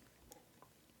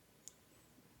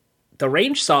 The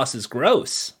ranch sauce is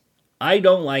gross. I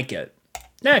don't like it.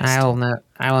 Next. I will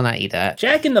not eat that.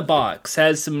 Jack in the Box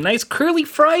has some nice curly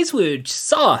fries with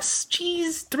sauce,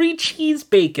 cheese, 3 cheese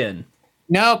bacon.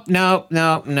 Nope. No.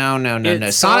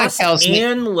 It's Sonic sauce tells me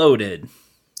and loaded.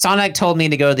 Sonic told me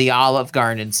to go to the Olive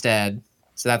Garden instead.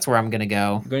 So that's where I'm gonna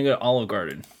go. I'm going to go to Olive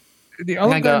Garden. The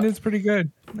Olive Garden is pretty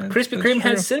good. Krispy Kreme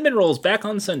has cinnamon rolls back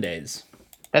on Sundays.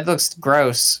 That looks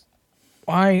gross.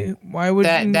 Why would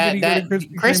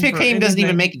Krispy Kreme doesn't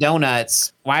even make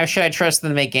donuts? Why should I trust them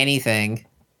to make anything?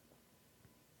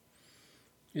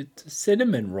 It's a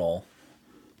cinnamon roll.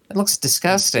 It looks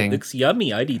disgusting. It looks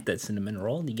yummy. I'd eat that cinnamon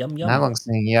roll. Yum yum. That looks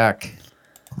yuck.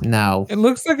 No. It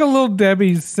looks like a little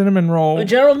Debbie's cinnamon roll.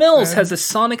 General Mills has a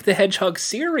Sonic the Hedgehog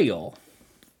cereal.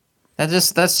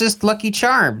 That's just Lucky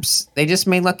Charms. They just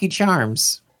made Lucky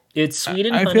Charms. It's sweet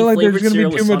and I honey feel like there's flavored going to cereal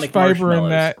be with too much Sonic fiber in marshmallows.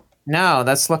 that. No,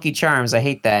 that's Lucky Charms. I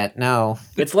hate that. No.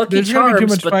 It's Lucky There's gonna be too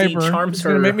Charms, much but fiber. the charms It's are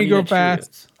gonna make me Honey go Nut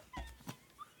fast. Cheerios.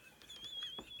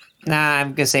 Nah,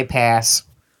 I'm gonna say pass.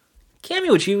 Cammy,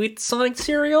 would you eat Sonic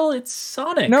cereal? It's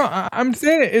Sonic. No, I'm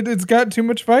saying it's got too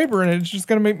much fiber in it. It's just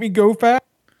going to make me go fast.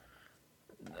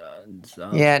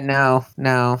 Yeah, no.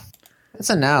 It's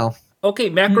a no. Okay,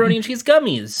 macaroni and cheese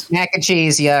gummies. Mac and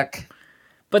cheese, yuck.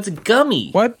 But it's gummy.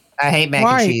 What? I hate mac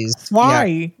Why? and cheese. Why?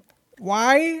 Yuck.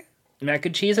 Why? Mac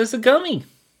and cheese has a gummy.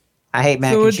 I hate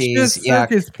mac So and it's cheese. just Yuck.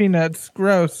 circus peanuts.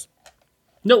 Gross.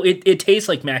 No, it tastes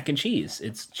like mac and cheese.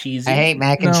 It's cheesy. I hate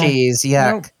mac and No. cheese.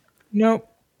 Yuck. Nope.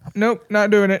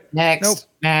 Not doing it. Next. Nope.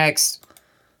 Next.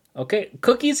 Okay,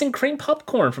 cookies and cream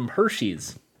popcorn from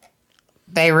Hershey's.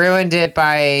 They ruined it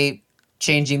by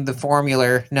changing the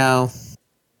formula. No.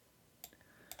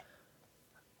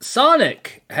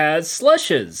 Sonic has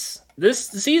slushes. This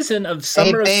season of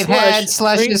Summer They've of had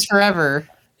Slush slushes forever.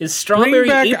 is strawberry Bring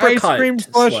back apricot ice cream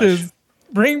slush. slushes.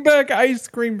 Bring back ice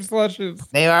cream slushes.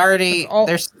 They already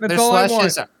their that's all I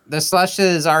want.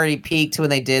 slushes already peaked when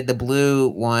they did the blue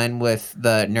one with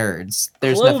the nerds.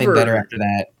 There's nothing Clover. better after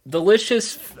that.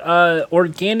 Delicious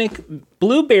organic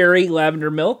blueberry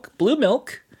lavender milk, blue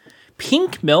milk,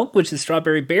 pink milk, which is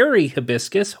strawberry berry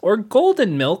hibiscus, or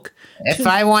golden milk. If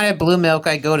I wanted blue milk,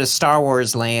 I'd go to Star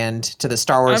Wars Land, to the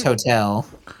Star Wars Hotel.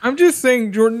 I'm just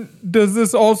saying, Jordan, does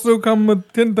this also come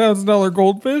with $10,000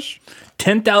 goldfish?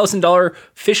 $10,000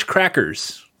 fish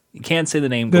crackers. You can't say the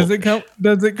name. Does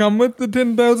goldfish. it come with the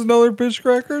 $10,000 fish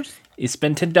crackers? You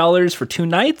spend $10 for 2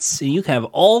 nights, and you can have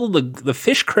all the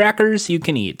fish crackers you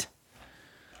can eat.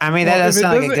 I mean, that does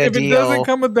sound like a good If it deal. doesn't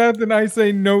come with that, then I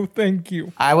say no, thank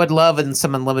you. I would love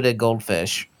some unlimited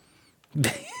goldfish. We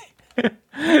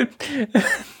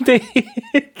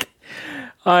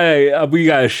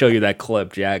gotta show you that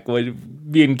clip, Jack. When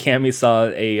me and Cammy saw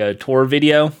a tour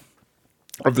video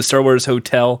of the Star Wars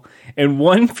Hotel, and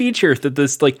one feature that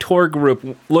this tour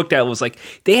group looked at was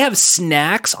they have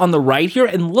snacks on the right here,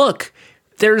 and look,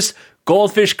 there's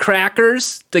goldfish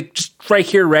crackers just right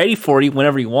here ready for you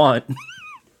whenever you want.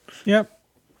 Yep.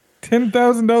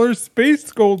 $10,000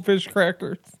 space goldfish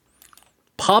crackers.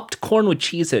 Popped corn with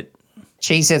Cheez-It.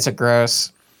 Cheez-Its are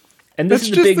gross. And this That's is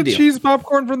the just big the deal. cheese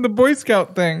popcorn from the Boy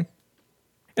Scout thing.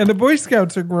 And the Boy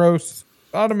Scouts are gross.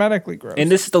 Automatically gross. And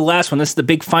this is the last one. This is the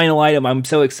big final item. I'm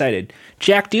so excited.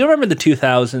 Jack, do you remember the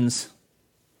 2000s?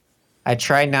 I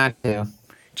try not to.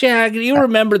 Jack, do you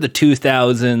remember the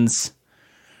 2000s?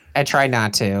 I try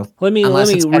not to. Let me Unless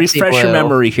it's Pepsi refresh your Blue.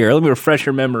 memory here. Let me refresh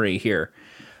your memory here.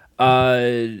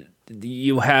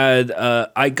 You had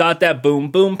I Got That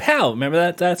Boom Boom Pow.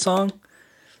 Remember that song?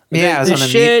 Yeah, The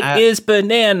shit is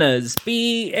bananas.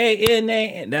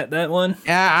 B-A-N-A. That one?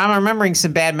 Yeah, I'm remembering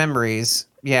some bad memories.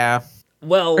 Yeah.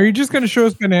 Well, Are you just going to show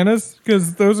us bananas?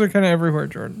 Because those are kind of everywhere,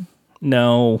 Jordan.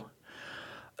 no.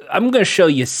 I'm going to show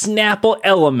you Snapple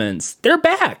Elements. They're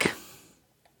back.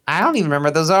 I don't even remember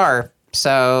what those are.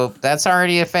 So that's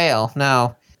already a fail.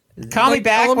 No. Call me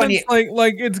back when you Elements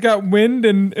like it's got wind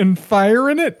and fire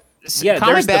in it. Yeah, call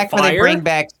me there's the back when they fire. bring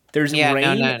back There's Yeah,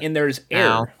 rain no. and there's No.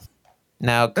 air.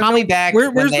 No, call me back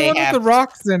when Where's the they one with have. the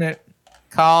rocks in it?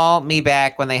 Call me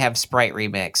back when they have Sprite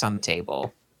Remix on the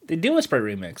table. They do a Sprite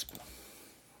remix.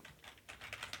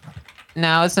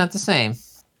 No, it's not the same.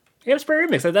 They have Sprite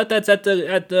remix. I thought that's at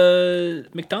the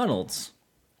McDonald's.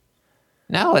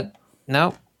 No,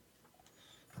 no,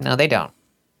 they don't.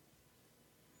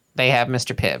 They have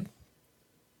Mr. Pibb.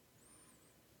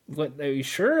 What, are you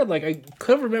sure? Like, I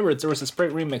couldn't remember there was a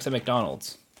Sprite remix at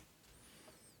McDonald's.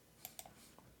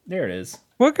 There it is.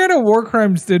 What kind of war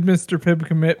crimes did Mr. Pibb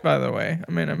commit, by the way?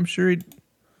 I mean, I'm sure he.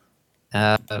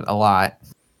 A lot.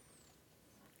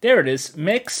 There it is.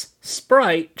 Mix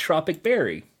Sprite Tropic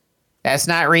Berry. That's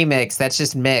not remix. That's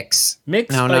just mix.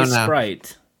 Mix No, by no, no.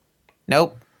 Sprite.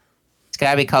 Nope. It's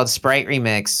gotta be called Sprite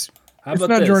Remix. How It's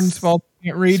about not this? Jordan's fault. He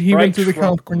can't read. He Sprite went to the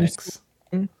Tropical California Mix. school.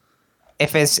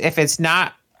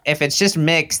 If it's just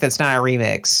mix, that's not a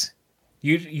remix.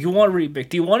 You want remix?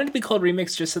 Do you want it to be called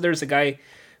remix just so there's a guy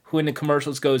who in the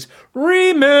commercials goes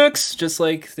remix just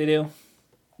like they do?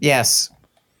 Yes,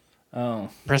 Oh,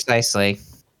 precisely.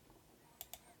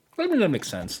 I mean that makes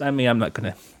sense. I mean I'm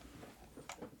actually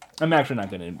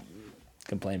not gonna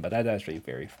complain about that.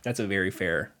 That's a very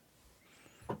fair.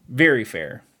 Very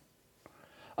fair.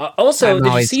 Also,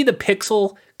 did you see the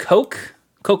Pixel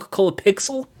Coca-Cola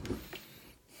Pixel?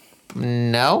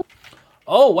 No.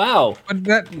 Oh wow! But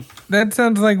that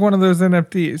sounds like one of those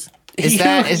NFTs. Is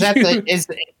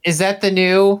that the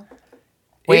new?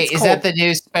 Wait, It's is called- that the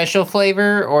new special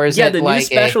flavor or is Yeah, it the like new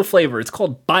special flavor. It's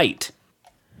called Bite.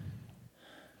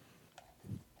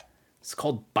 It's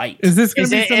called Bite. Is this going Is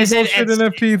to be it- some is it- bullshit it's-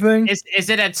 NFT thing? Is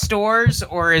it at stores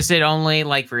or is it only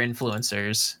like for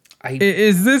influencers?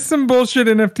 Is this some bullshit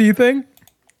NFT thing?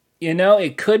 You know,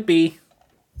 it could be.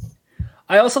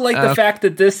 I also like the fact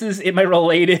that this is in my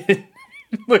related.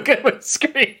 Look at my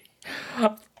screen.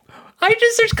 I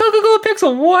just searched Coca-Cola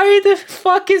Pixel. Why the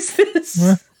fuck is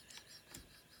this?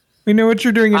 We know what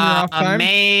you're doing in your off time.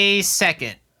 May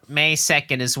 2nd. May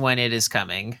 2nd is when it is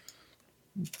coming.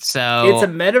 So It's a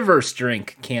metaverse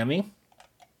drink, Cammy.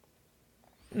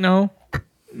 No.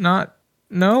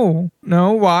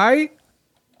 Why?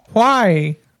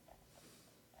 Why?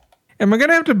 Am I going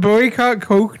to have to boycott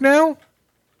Coke now?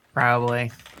 probably.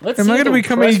 Let's Am see I going to the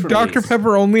become a press Dr. release.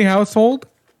 Pepper only household?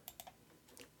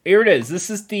 Here it is. This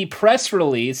is the press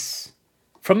release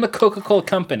from the Coca-Cola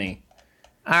Company.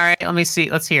 All right, let me see.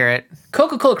 Let's hear it.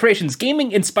 Coca-Cola Creations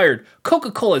gaming-inspired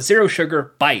Coca-Cola Zero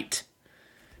Sugar Bite.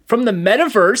 From the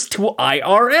metaverse to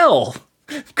IRL.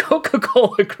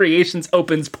 Coca-Cola Creations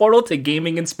opens portal to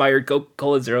gaming-inspired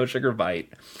Coca-Cola Zero Sugar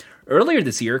Bite. Earlier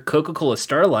this year, Coca-Cola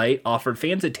Starlight offered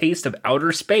fans a taste of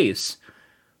outer space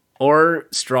or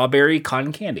strawberry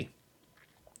cotton candy.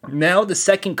 Now, the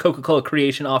second Coca-Cola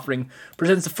creation offering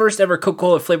presents the first ever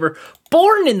Coca-Cola flavor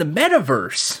born in the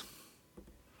metaverse.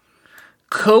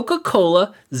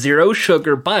 Coca-Cola Zero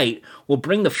Sugar Bite will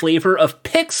bring the flavor of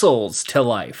pixels to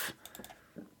life.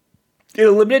 In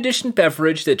a limited edition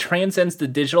beverage that transcends the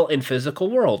digital and physical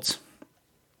worlds.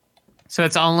 So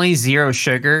it's only zero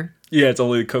sugar. Yeah, it's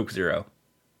only Coke Zero.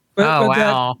 But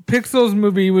wow. that Pixels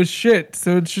movie was shit,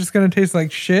 so it's just going to taste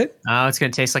like shit? Oh, it's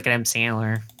gonna taste like an M.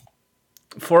 Sandler.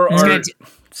 For It's our gonna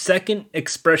second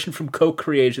expression from Coke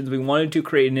Creations, we wanted to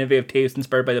create an innovative taste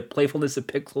inspired by the playfulness of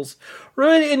pixels,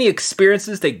 ruin any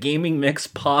experiences that gaming makes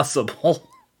possible.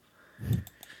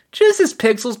 Just as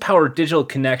pixels power digital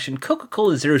connection,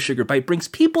 Coca-Cola Zero Sugar Bite brings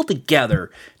people together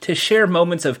to share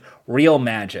moments of real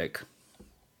magic.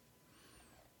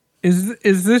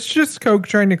 Is this just Coke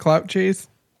trying to clout chase?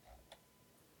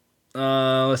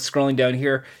 Scrolling down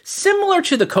here. Similar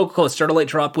to the Coca-Cola Starlight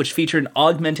Drop, which featured an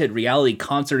augmented reality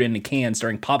concert in a can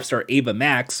starring pop star Ava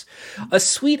Max, a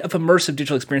suite of immersive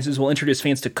digital experiences will introduce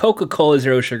fans to Coca-Cola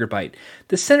Zero Sugar Bite.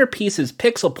 The centerpiece is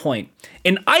Pixel Point,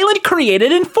 an island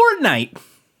created in Fortnite.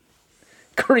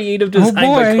 Creative design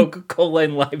by Coca-Cola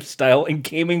and lifestyle and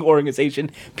gaming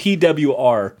organization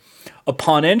PWR.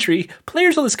 Upon entry,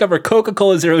 players will discover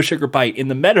Coca-Cola Zero Sugar Bite in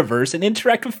the metaverse and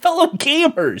interact with fellow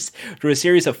gamers through a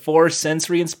series of 4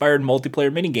 sensory-inspired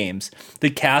multiplayer minigames. The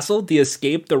castle, the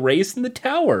escape, the race, and the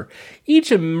tower. Each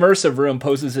immersive room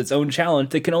poses its own challenge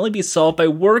that can only be solved by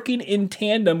working in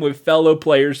tandem with fellow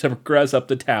players to progress up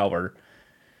the tower.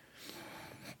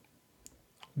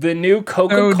 The new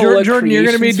Coca-Cola Jordan, you're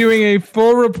going to be Creations- doing a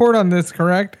full report on this,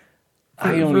 correct?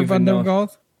 I don't for even Fun know. Dumb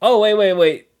Calls? Oh,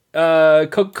 wait.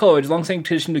 Coca-Cola, its long-standing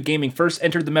tradition to gaming, first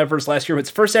entered the metaverse last year with its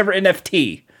first ever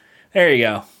NFT. There you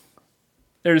go.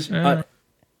 There's.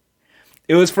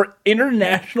 It was for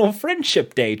International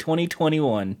Friendship Day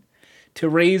 2021 to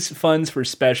raise funds for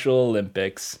Special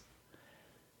Olympics.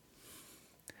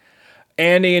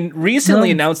 And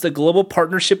recently announced a global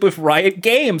partnership with Riot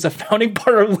Games, a founding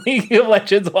partner of League of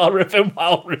Legends, Wild Rift, and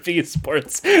Wild Rift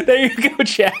Esports. There you go,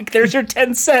 Jack. There's your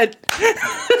 10 cent.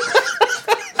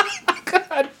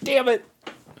 God damn it.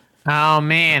 Oh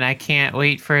man, I can't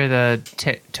wait for the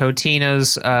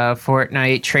Totino's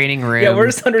Fortnite training room. Yeah,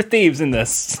 where's Thunder Thieves in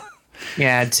this?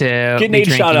 Yeah, to get be Nate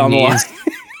shot on the line.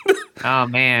 Oh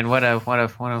man, what a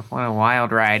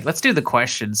wild ride. Let's do the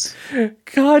questions.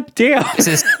 God damn.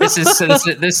 This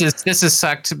has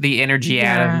sucked the energy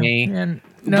out of me. No,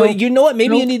 but you know what?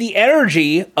 Maybe you need the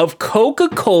energy of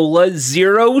Coca-Cola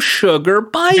Zero Sugar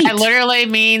Bite. That literally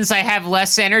means I have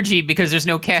less energy because there's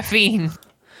no caffeine.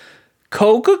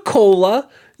 Coca-Cola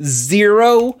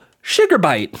Zero Sugar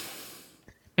Bite.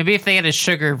 Maybe if they had a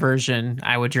sugar version,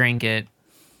 I would drink it.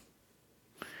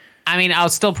 I mean, I'll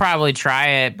still probably try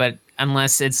it, but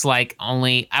unless it's like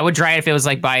I would try it if it was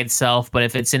like by itself, but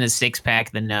if it's in a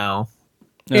 6-pack, then no.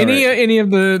 Any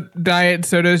of the diet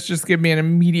sodas just give me an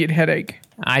immediate headache.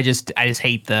 I just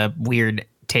hate the weird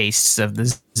tastes of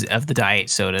the diet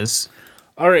sodas.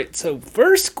 All right, so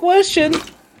first question.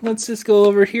 Let's just go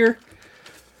over here.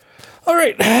 All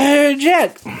right,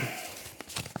 Jack.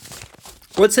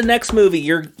 What's the next movie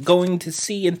you're going to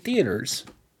see in theaters?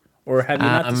 Or have you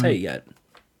not to say yet?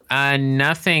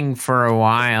 Nothing for a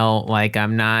while. Like,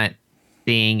 I'm not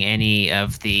seeing any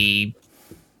of the...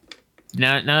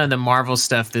 None of the Marvel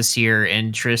stuff this year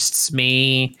interests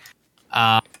me.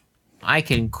 I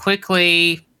can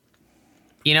quickly...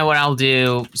 You know what I'll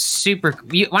do? Why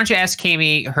don't you ask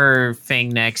Kami her thing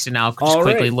next, and I'll just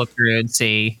quickly look through and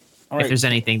see if there's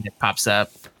anything that pops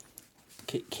up.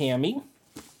 Kami?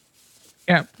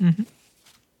 Yeah. Mm-hmm.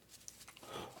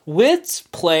 Let's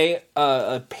play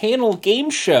a panel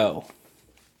game show.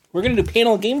 We're going to do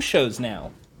panel game shows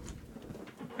now.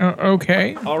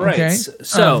 Okay. All right. Okay.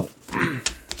 So,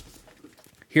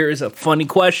 here is a funny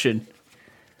question.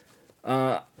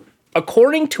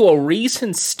 According to a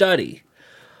recent study,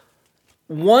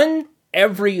 one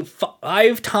every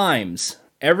 5 times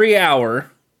every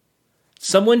hour,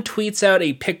 someone tweets out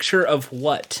a picture of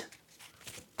what?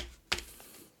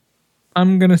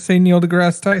 I'm going to say Neil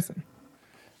deGrasse Tyson.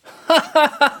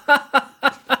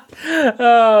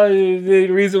 The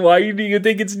reason why you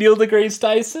think it's Neil deGrasse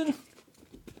Tyson?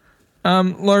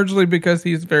 Largely because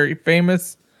he's very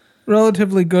famous,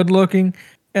 relatively good looking,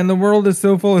 and the world is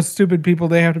so full of stupid people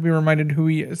they have to be reminded who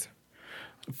he is.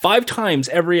 5 times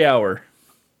every hour.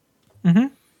 Mm-hmm.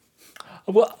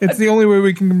 Well, it's the only way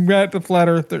we can combat the flat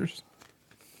earthers.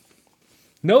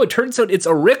 No, it turns out it's a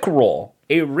Rickroll.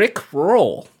 A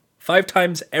Rickroll. 5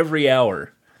 times every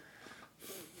hour.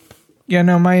 Yeah,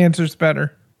 no, my answer's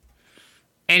better.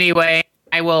 Anyway,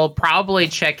 I will probably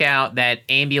check out that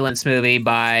Ambulance movie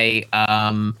by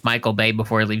Michael Bay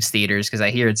before he leaves theaters, because I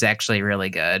hear it's actually really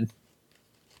good.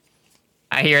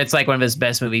 I hear it's like one of his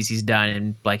best movies he's done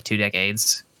in like 2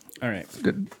 decades. All right.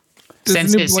 Does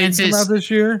the new Blade come out this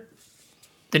year?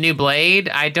 The new Blade?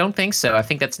 I don't think so. I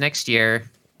think that's next year.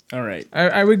 All right.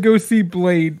 I would go see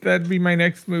Blade. That'd be my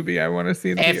next movie I want to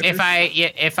see in theaters. If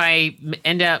I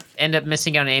end up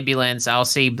missing out on Ambulance, I'll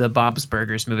see the Bob's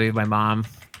Burgers movie with my mom.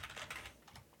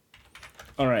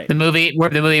 All right. The movie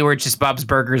where it's just Bob's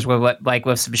Burgers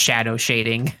with some shadow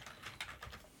shading.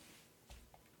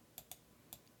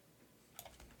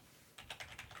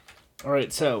 All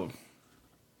right, so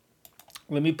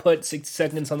let me put 60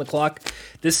 seconds on the clock.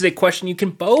 This is a question you can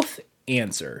both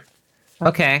answer.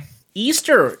 Okay.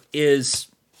 Easter is,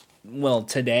 well,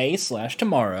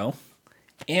 today/tomorrow,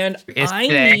 and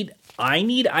I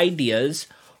need ideas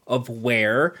of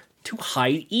where to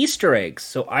hide Easter eggs.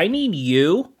 So I need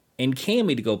you and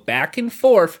Kami to go back and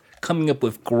forth, coming up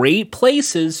with great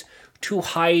places to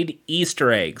hide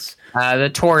Easter eggs.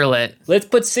 The toilet. Let's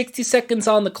put 60 seconds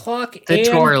on the clock. The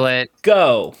toilet.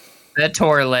 Go. The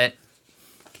toilet.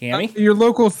 Kami? Your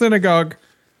local synagogue.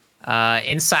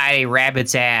 Inside a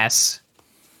rabbit's ass.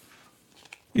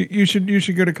 You should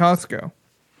go to Costco.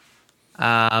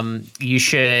 You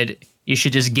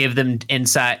should just give them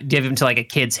to like a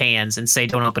kid's hands and say,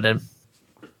 "Don't open them."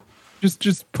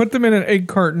 Just put them in an egg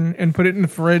carton and put it in the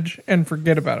fridge and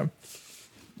forget about them.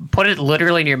 Put it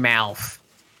literally in your mouth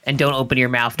and don't open your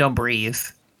mouth. Don't breathe.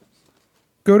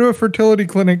 Go to a fertility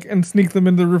clinic and sneak them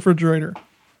in the refrigerator.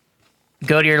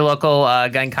 Go to your local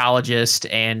gynecologist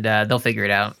and they'll figure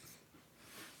it out.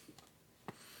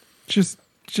 Just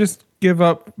give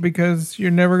up because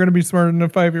you're never going to be smarter than a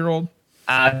 5-year-old.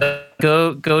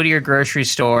 Go to your grocery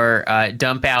store,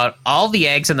 dump out all the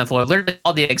eggs on the floor. Literally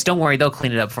all the eggs. Don't worry, they'll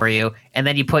clean it up for you. And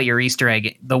then you put your Easter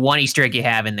egg, the one Easter egg you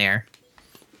have in there.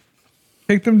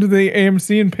 Take them to the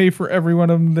AMC and pay for every one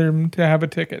of them to have a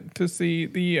ticket to see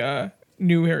the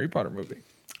new Harry Potter movie.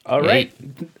 All right.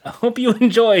 I hope you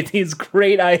enjoyed these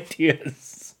great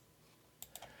ideas.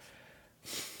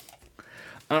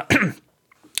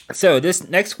 So this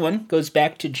next one goes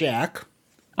back to Jack.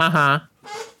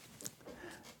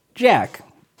 Jack,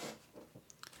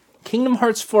 Kingdom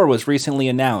Hearts 4 was recently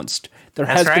announced. There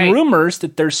has been rumors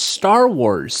that there's Star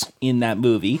Wars in that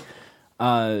movie.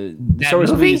 Star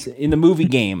Wars movies in the movie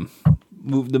game.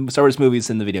 The Star Wars movies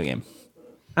in the video game.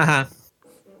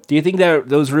 Do you think that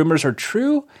those rumors are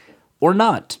true or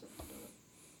not?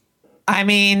 I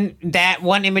mean, that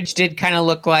one image did kind of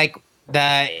look like the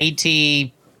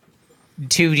AT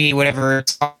 2D, whatever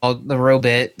it's called, the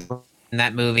robot in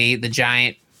that movie, the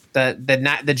giant, the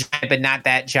not the giant, but not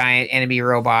that giant enemy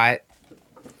robot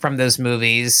from those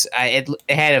movies. It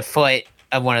had a foot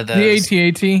of one of those. The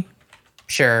AT-AT.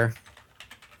 Sure.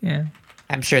 Yeah.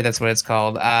 I'm sure that's what it's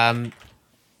called.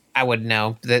 I wouldn't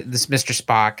know. This Mr.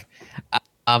 Spock.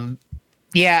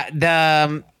 Yeah,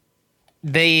 the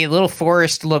little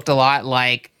forest looked a lot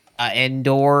like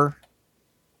Endor.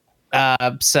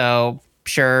 So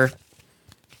sure,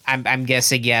 I'm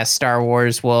guessing yes. Star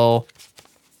Wars will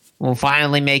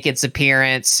finally make its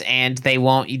appearance, and they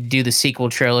won't do the sequel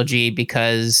trilogy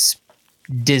because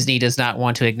Disney does not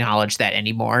want to acknowledge that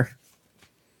anymore.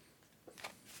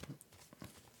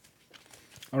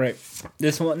 All right,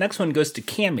 next one goes to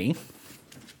Cammy.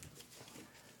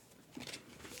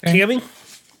 Cammy?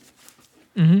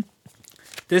 Mm-hmm.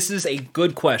 This is a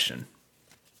good question.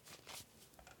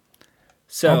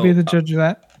 So I'll be the judge of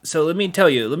that. So let me tell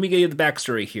you, let me give you the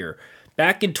backstory here.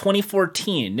 Back in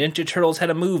 2014, Ninja Turtles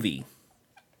had a movie.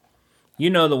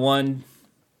 You know the one.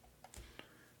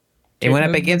 It went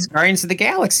up against Guardians of the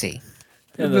Galaxy.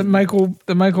 Yeah, the Michael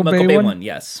Bay one?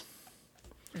 Yes.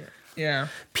 Yeah.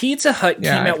 Pizza Hut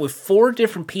came out with 4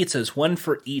 different pizzas, one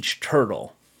for each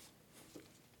turtle.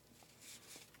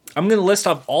 I'm going to list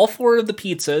off all 4 of the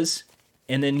pizzas,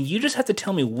 and then you just have to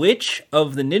tell me which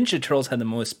of the Ninja Turtles had the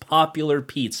most popular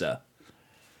pizza.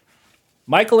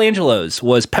 Michelangelo's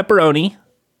was pepperoni,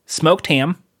 smoked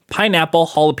ham, pineapple,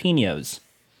 jalapenos.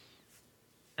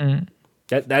 Mm.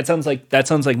 That sounds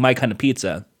like my kind of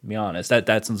pizza, to be honest. That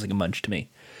sounds like a munch to me.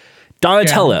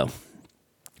 Donatello. Yeah.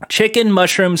 Chicken,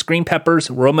 mushrooms, green peppers,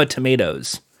 Roma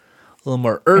tomatoes. A little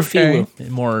more earthy, a little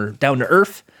more down to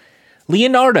earth.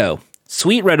 Leonardo.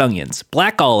 Sweet red onions,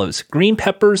 black olives, green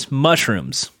peppers,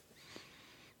 mushrooms.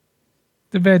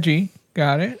 The veggie.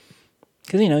 Got it.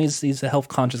 Because, he's a health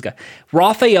conscious guy.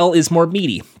 Raphael is more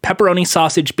meaty. Pepperoni,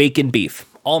 sausage, bacon, beef.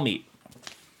 All meat.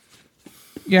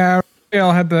 Yeah,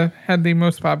 Raphael had the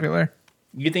most popular.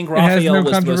 You think Raphael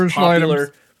was the most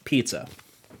popular pizza?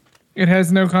 It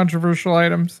has no controversial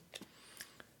items.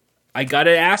 I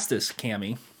gotta ask this,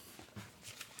 Cammy.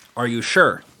 Are you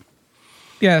sure?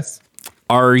 Yes.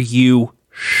 Are you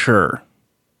sure?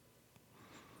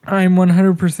 I'm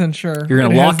 100% sure. You're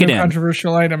going to lock it in.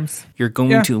 Controversial items. You're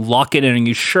going to lock it in. Are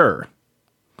you sure?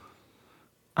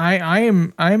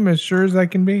 I'm as sure as I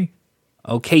can be.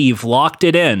 Okay, you've locked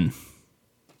it in.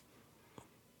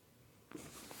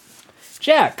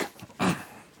 Jack.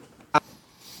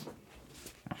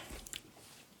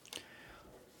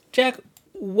 Jack,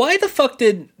 why the fuck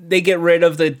did they get rid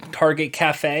of the Target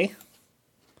Cafe?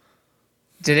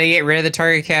 Did they get rid of the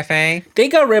Target Cafe? They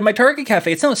got rid of my Target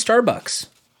Cafe. It's now a Starbucks.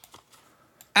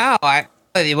 Oh,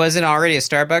 it wasn't already a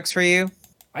Starbucks for you?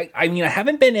 I mean, I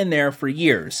haven't been in there for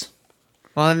years.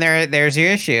 Well, then there's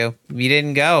your issue. You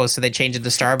didn't go, so they changed it to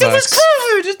Starbucks. It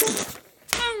was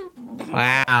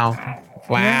COVID!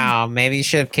 Wow. Maybe you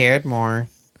should have cared more.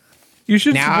 You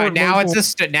should now it's a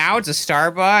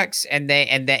Starbucks, and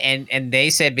they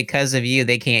said because of you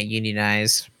they can't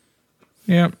unionize.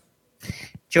 Yep.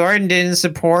 Jordan didn't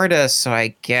support us, so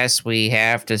I guess we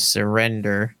have to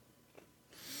surrender.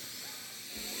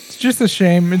 It's just a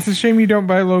shame. It's a shame you don't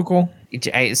buy local.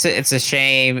 It's a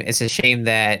shame. It's a shame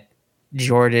that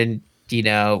Jordan,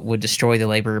 would destroy the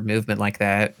labor movement like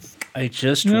that. I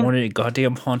just wanted a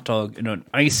goddamn hot dog and an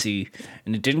icy,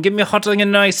 and it didn't give me a hot dog and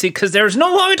an icy because there's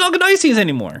no hot dog and ices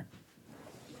anymore.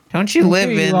 Don't you live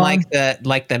in like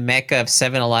the mecca of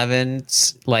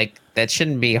 7-Elevens? Like that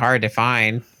shouldn't be hard to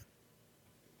find.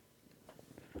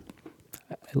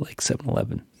 I like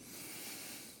 7-Eleven.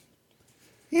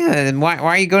 Yeah, then why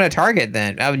are you going to Target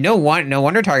then? Oh, no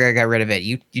wonder Target got rid of it.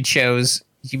 You chose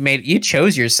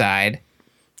your side.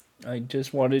 I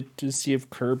just wanted to see if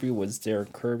Kirby was there.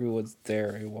 Kirby was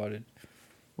there. I wanted.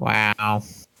 Wow.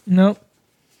 Nope.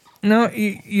 No,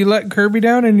 you let Kirby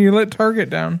down and you let Target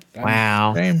down.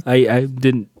 Wow. Same. I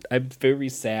didn't. I'm very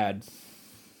sad.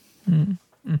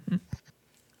 Mm-hmm.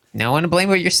 No one to blame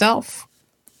but yourself.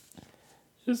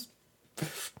 Just.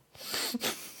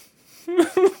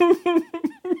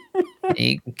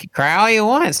 You can cry all you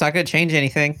want. It's not going to change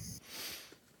anything.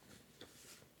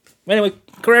 Anyway,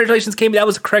 congratulations, Cammy. That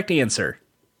was the correct answer.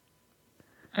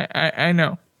 I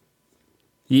know.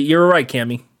 You're right,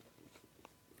 Cammy.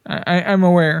 I'm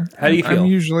aware. How do you feel? I'm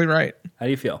usually right. How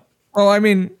do you feel? Well, I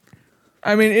mean,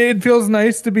 it feels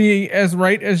nice to be as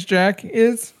right as Jack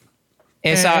is.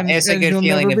 It's a good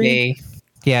feeling to be.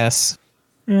 Yes.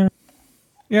 Yeah.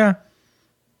 Yeah.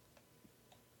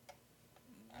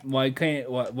 Why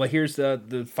can't? Well, here's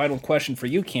the final question for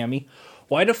you, Cammy.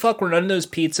 Why the fuck were none of those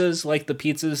pizzas like the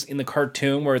pizzas in the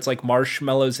cartoon where it's like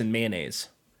marshmallows and mayonnaise?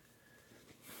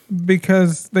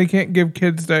 Because they can't give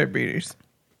kids diabetes.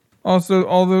 Also,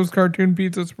 all those cartoon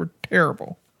pizzas were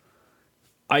terrible.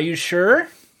 Are you sure?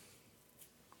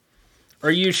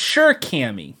 Are you sure,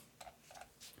 Cammy?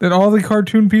 That all the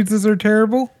cartoon pizzas are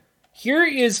terrible? Here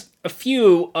is a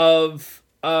few of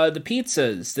the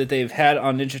pizzas that they've had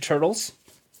on Ninja Turtles.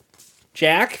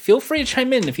 Jack, feel free to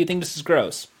chime in if you think this is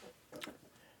gross.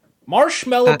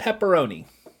 Marshmallow pepperoni.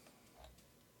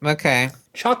 Okay.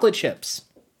 Chocolate chips.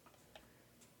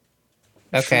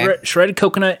 Okay. Shredded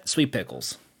coconut, sweet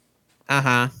pickles.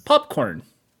 Uh-huh. Popcorn.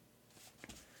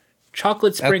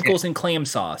 Chocolate sprinkles and clam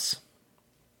sauce.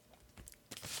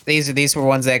 These were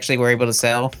ones they actually were able to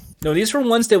sell? No, these were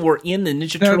ones that were in the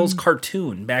Ninja Turtles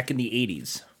cartoon back in the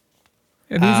 80s.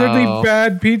 And these are the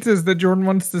bad pizzas that Jordan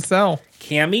wants to sell.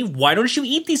 Cammy, why don't you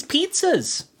eat these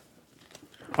pizzas?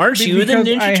 Aren't you the Because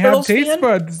Ninja I Turtles have taste fan?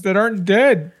 buds that aren't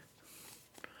dead.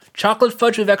 Chocolate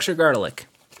fudge with extra garlic.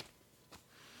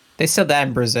 They sell that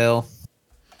in Brazil.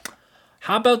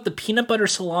 How about the peanut butter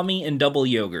salami and double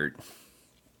yogurt?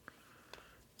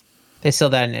 They sell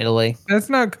that in Italy. That's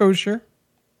not kosher.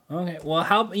 Okay,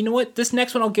 well, you know what? This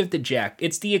next one I'll give to Jack.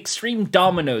 It's the Extreme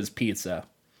Domino's pizza.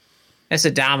 It's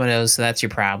a Domino's, so that's your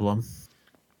problem.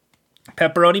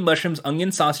 Pepperoni, mushrooms,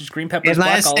 onion, sausage, green peppers,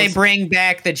 Unless black they olives. bring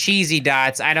back the cheesy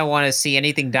dots, I don't want to see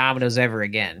anything Domino's ever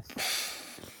again.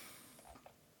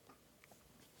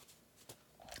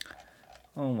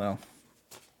 Oh, well.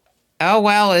 Oh,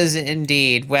 well, is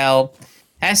indeed. Well,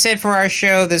 that's it for our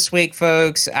show this week,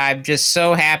 folks. I'm just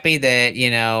so happy that,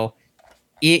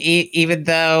 even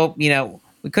though,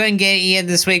 we couldn't get Ian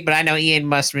this week, but I know Ian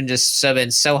must have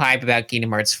been so hyped about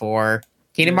Kingdom Hearts 4.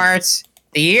 Kingdom Hearts,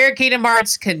 the year Kingdom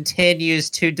Hearts continues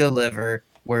to deliver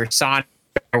where Sonic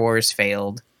Wars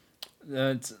failed.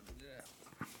 I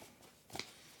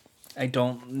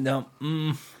don't know.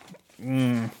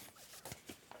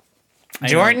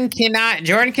 Jordan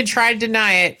can try to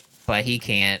deny it, but he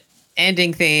can't.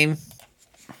 Ending theme.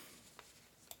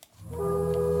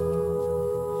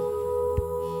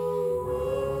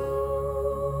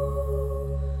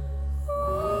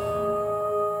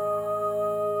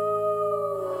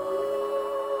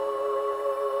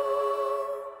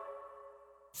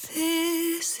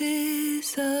 This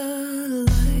is a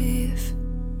life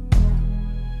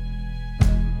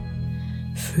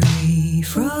free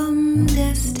from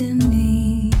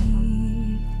destiny.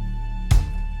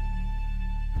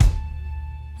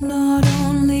 Not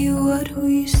only what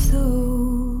we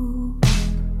sow,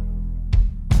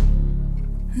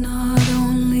 not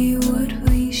only what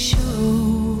we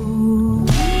show.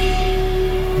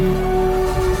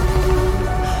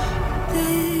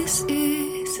 This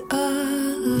is a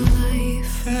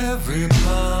life. Every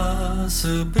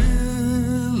possibility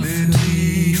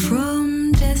free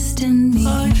from destiny.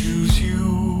 I choose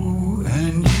you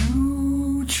and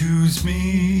you choose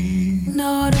me.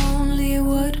 Not only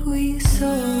what we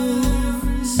sow.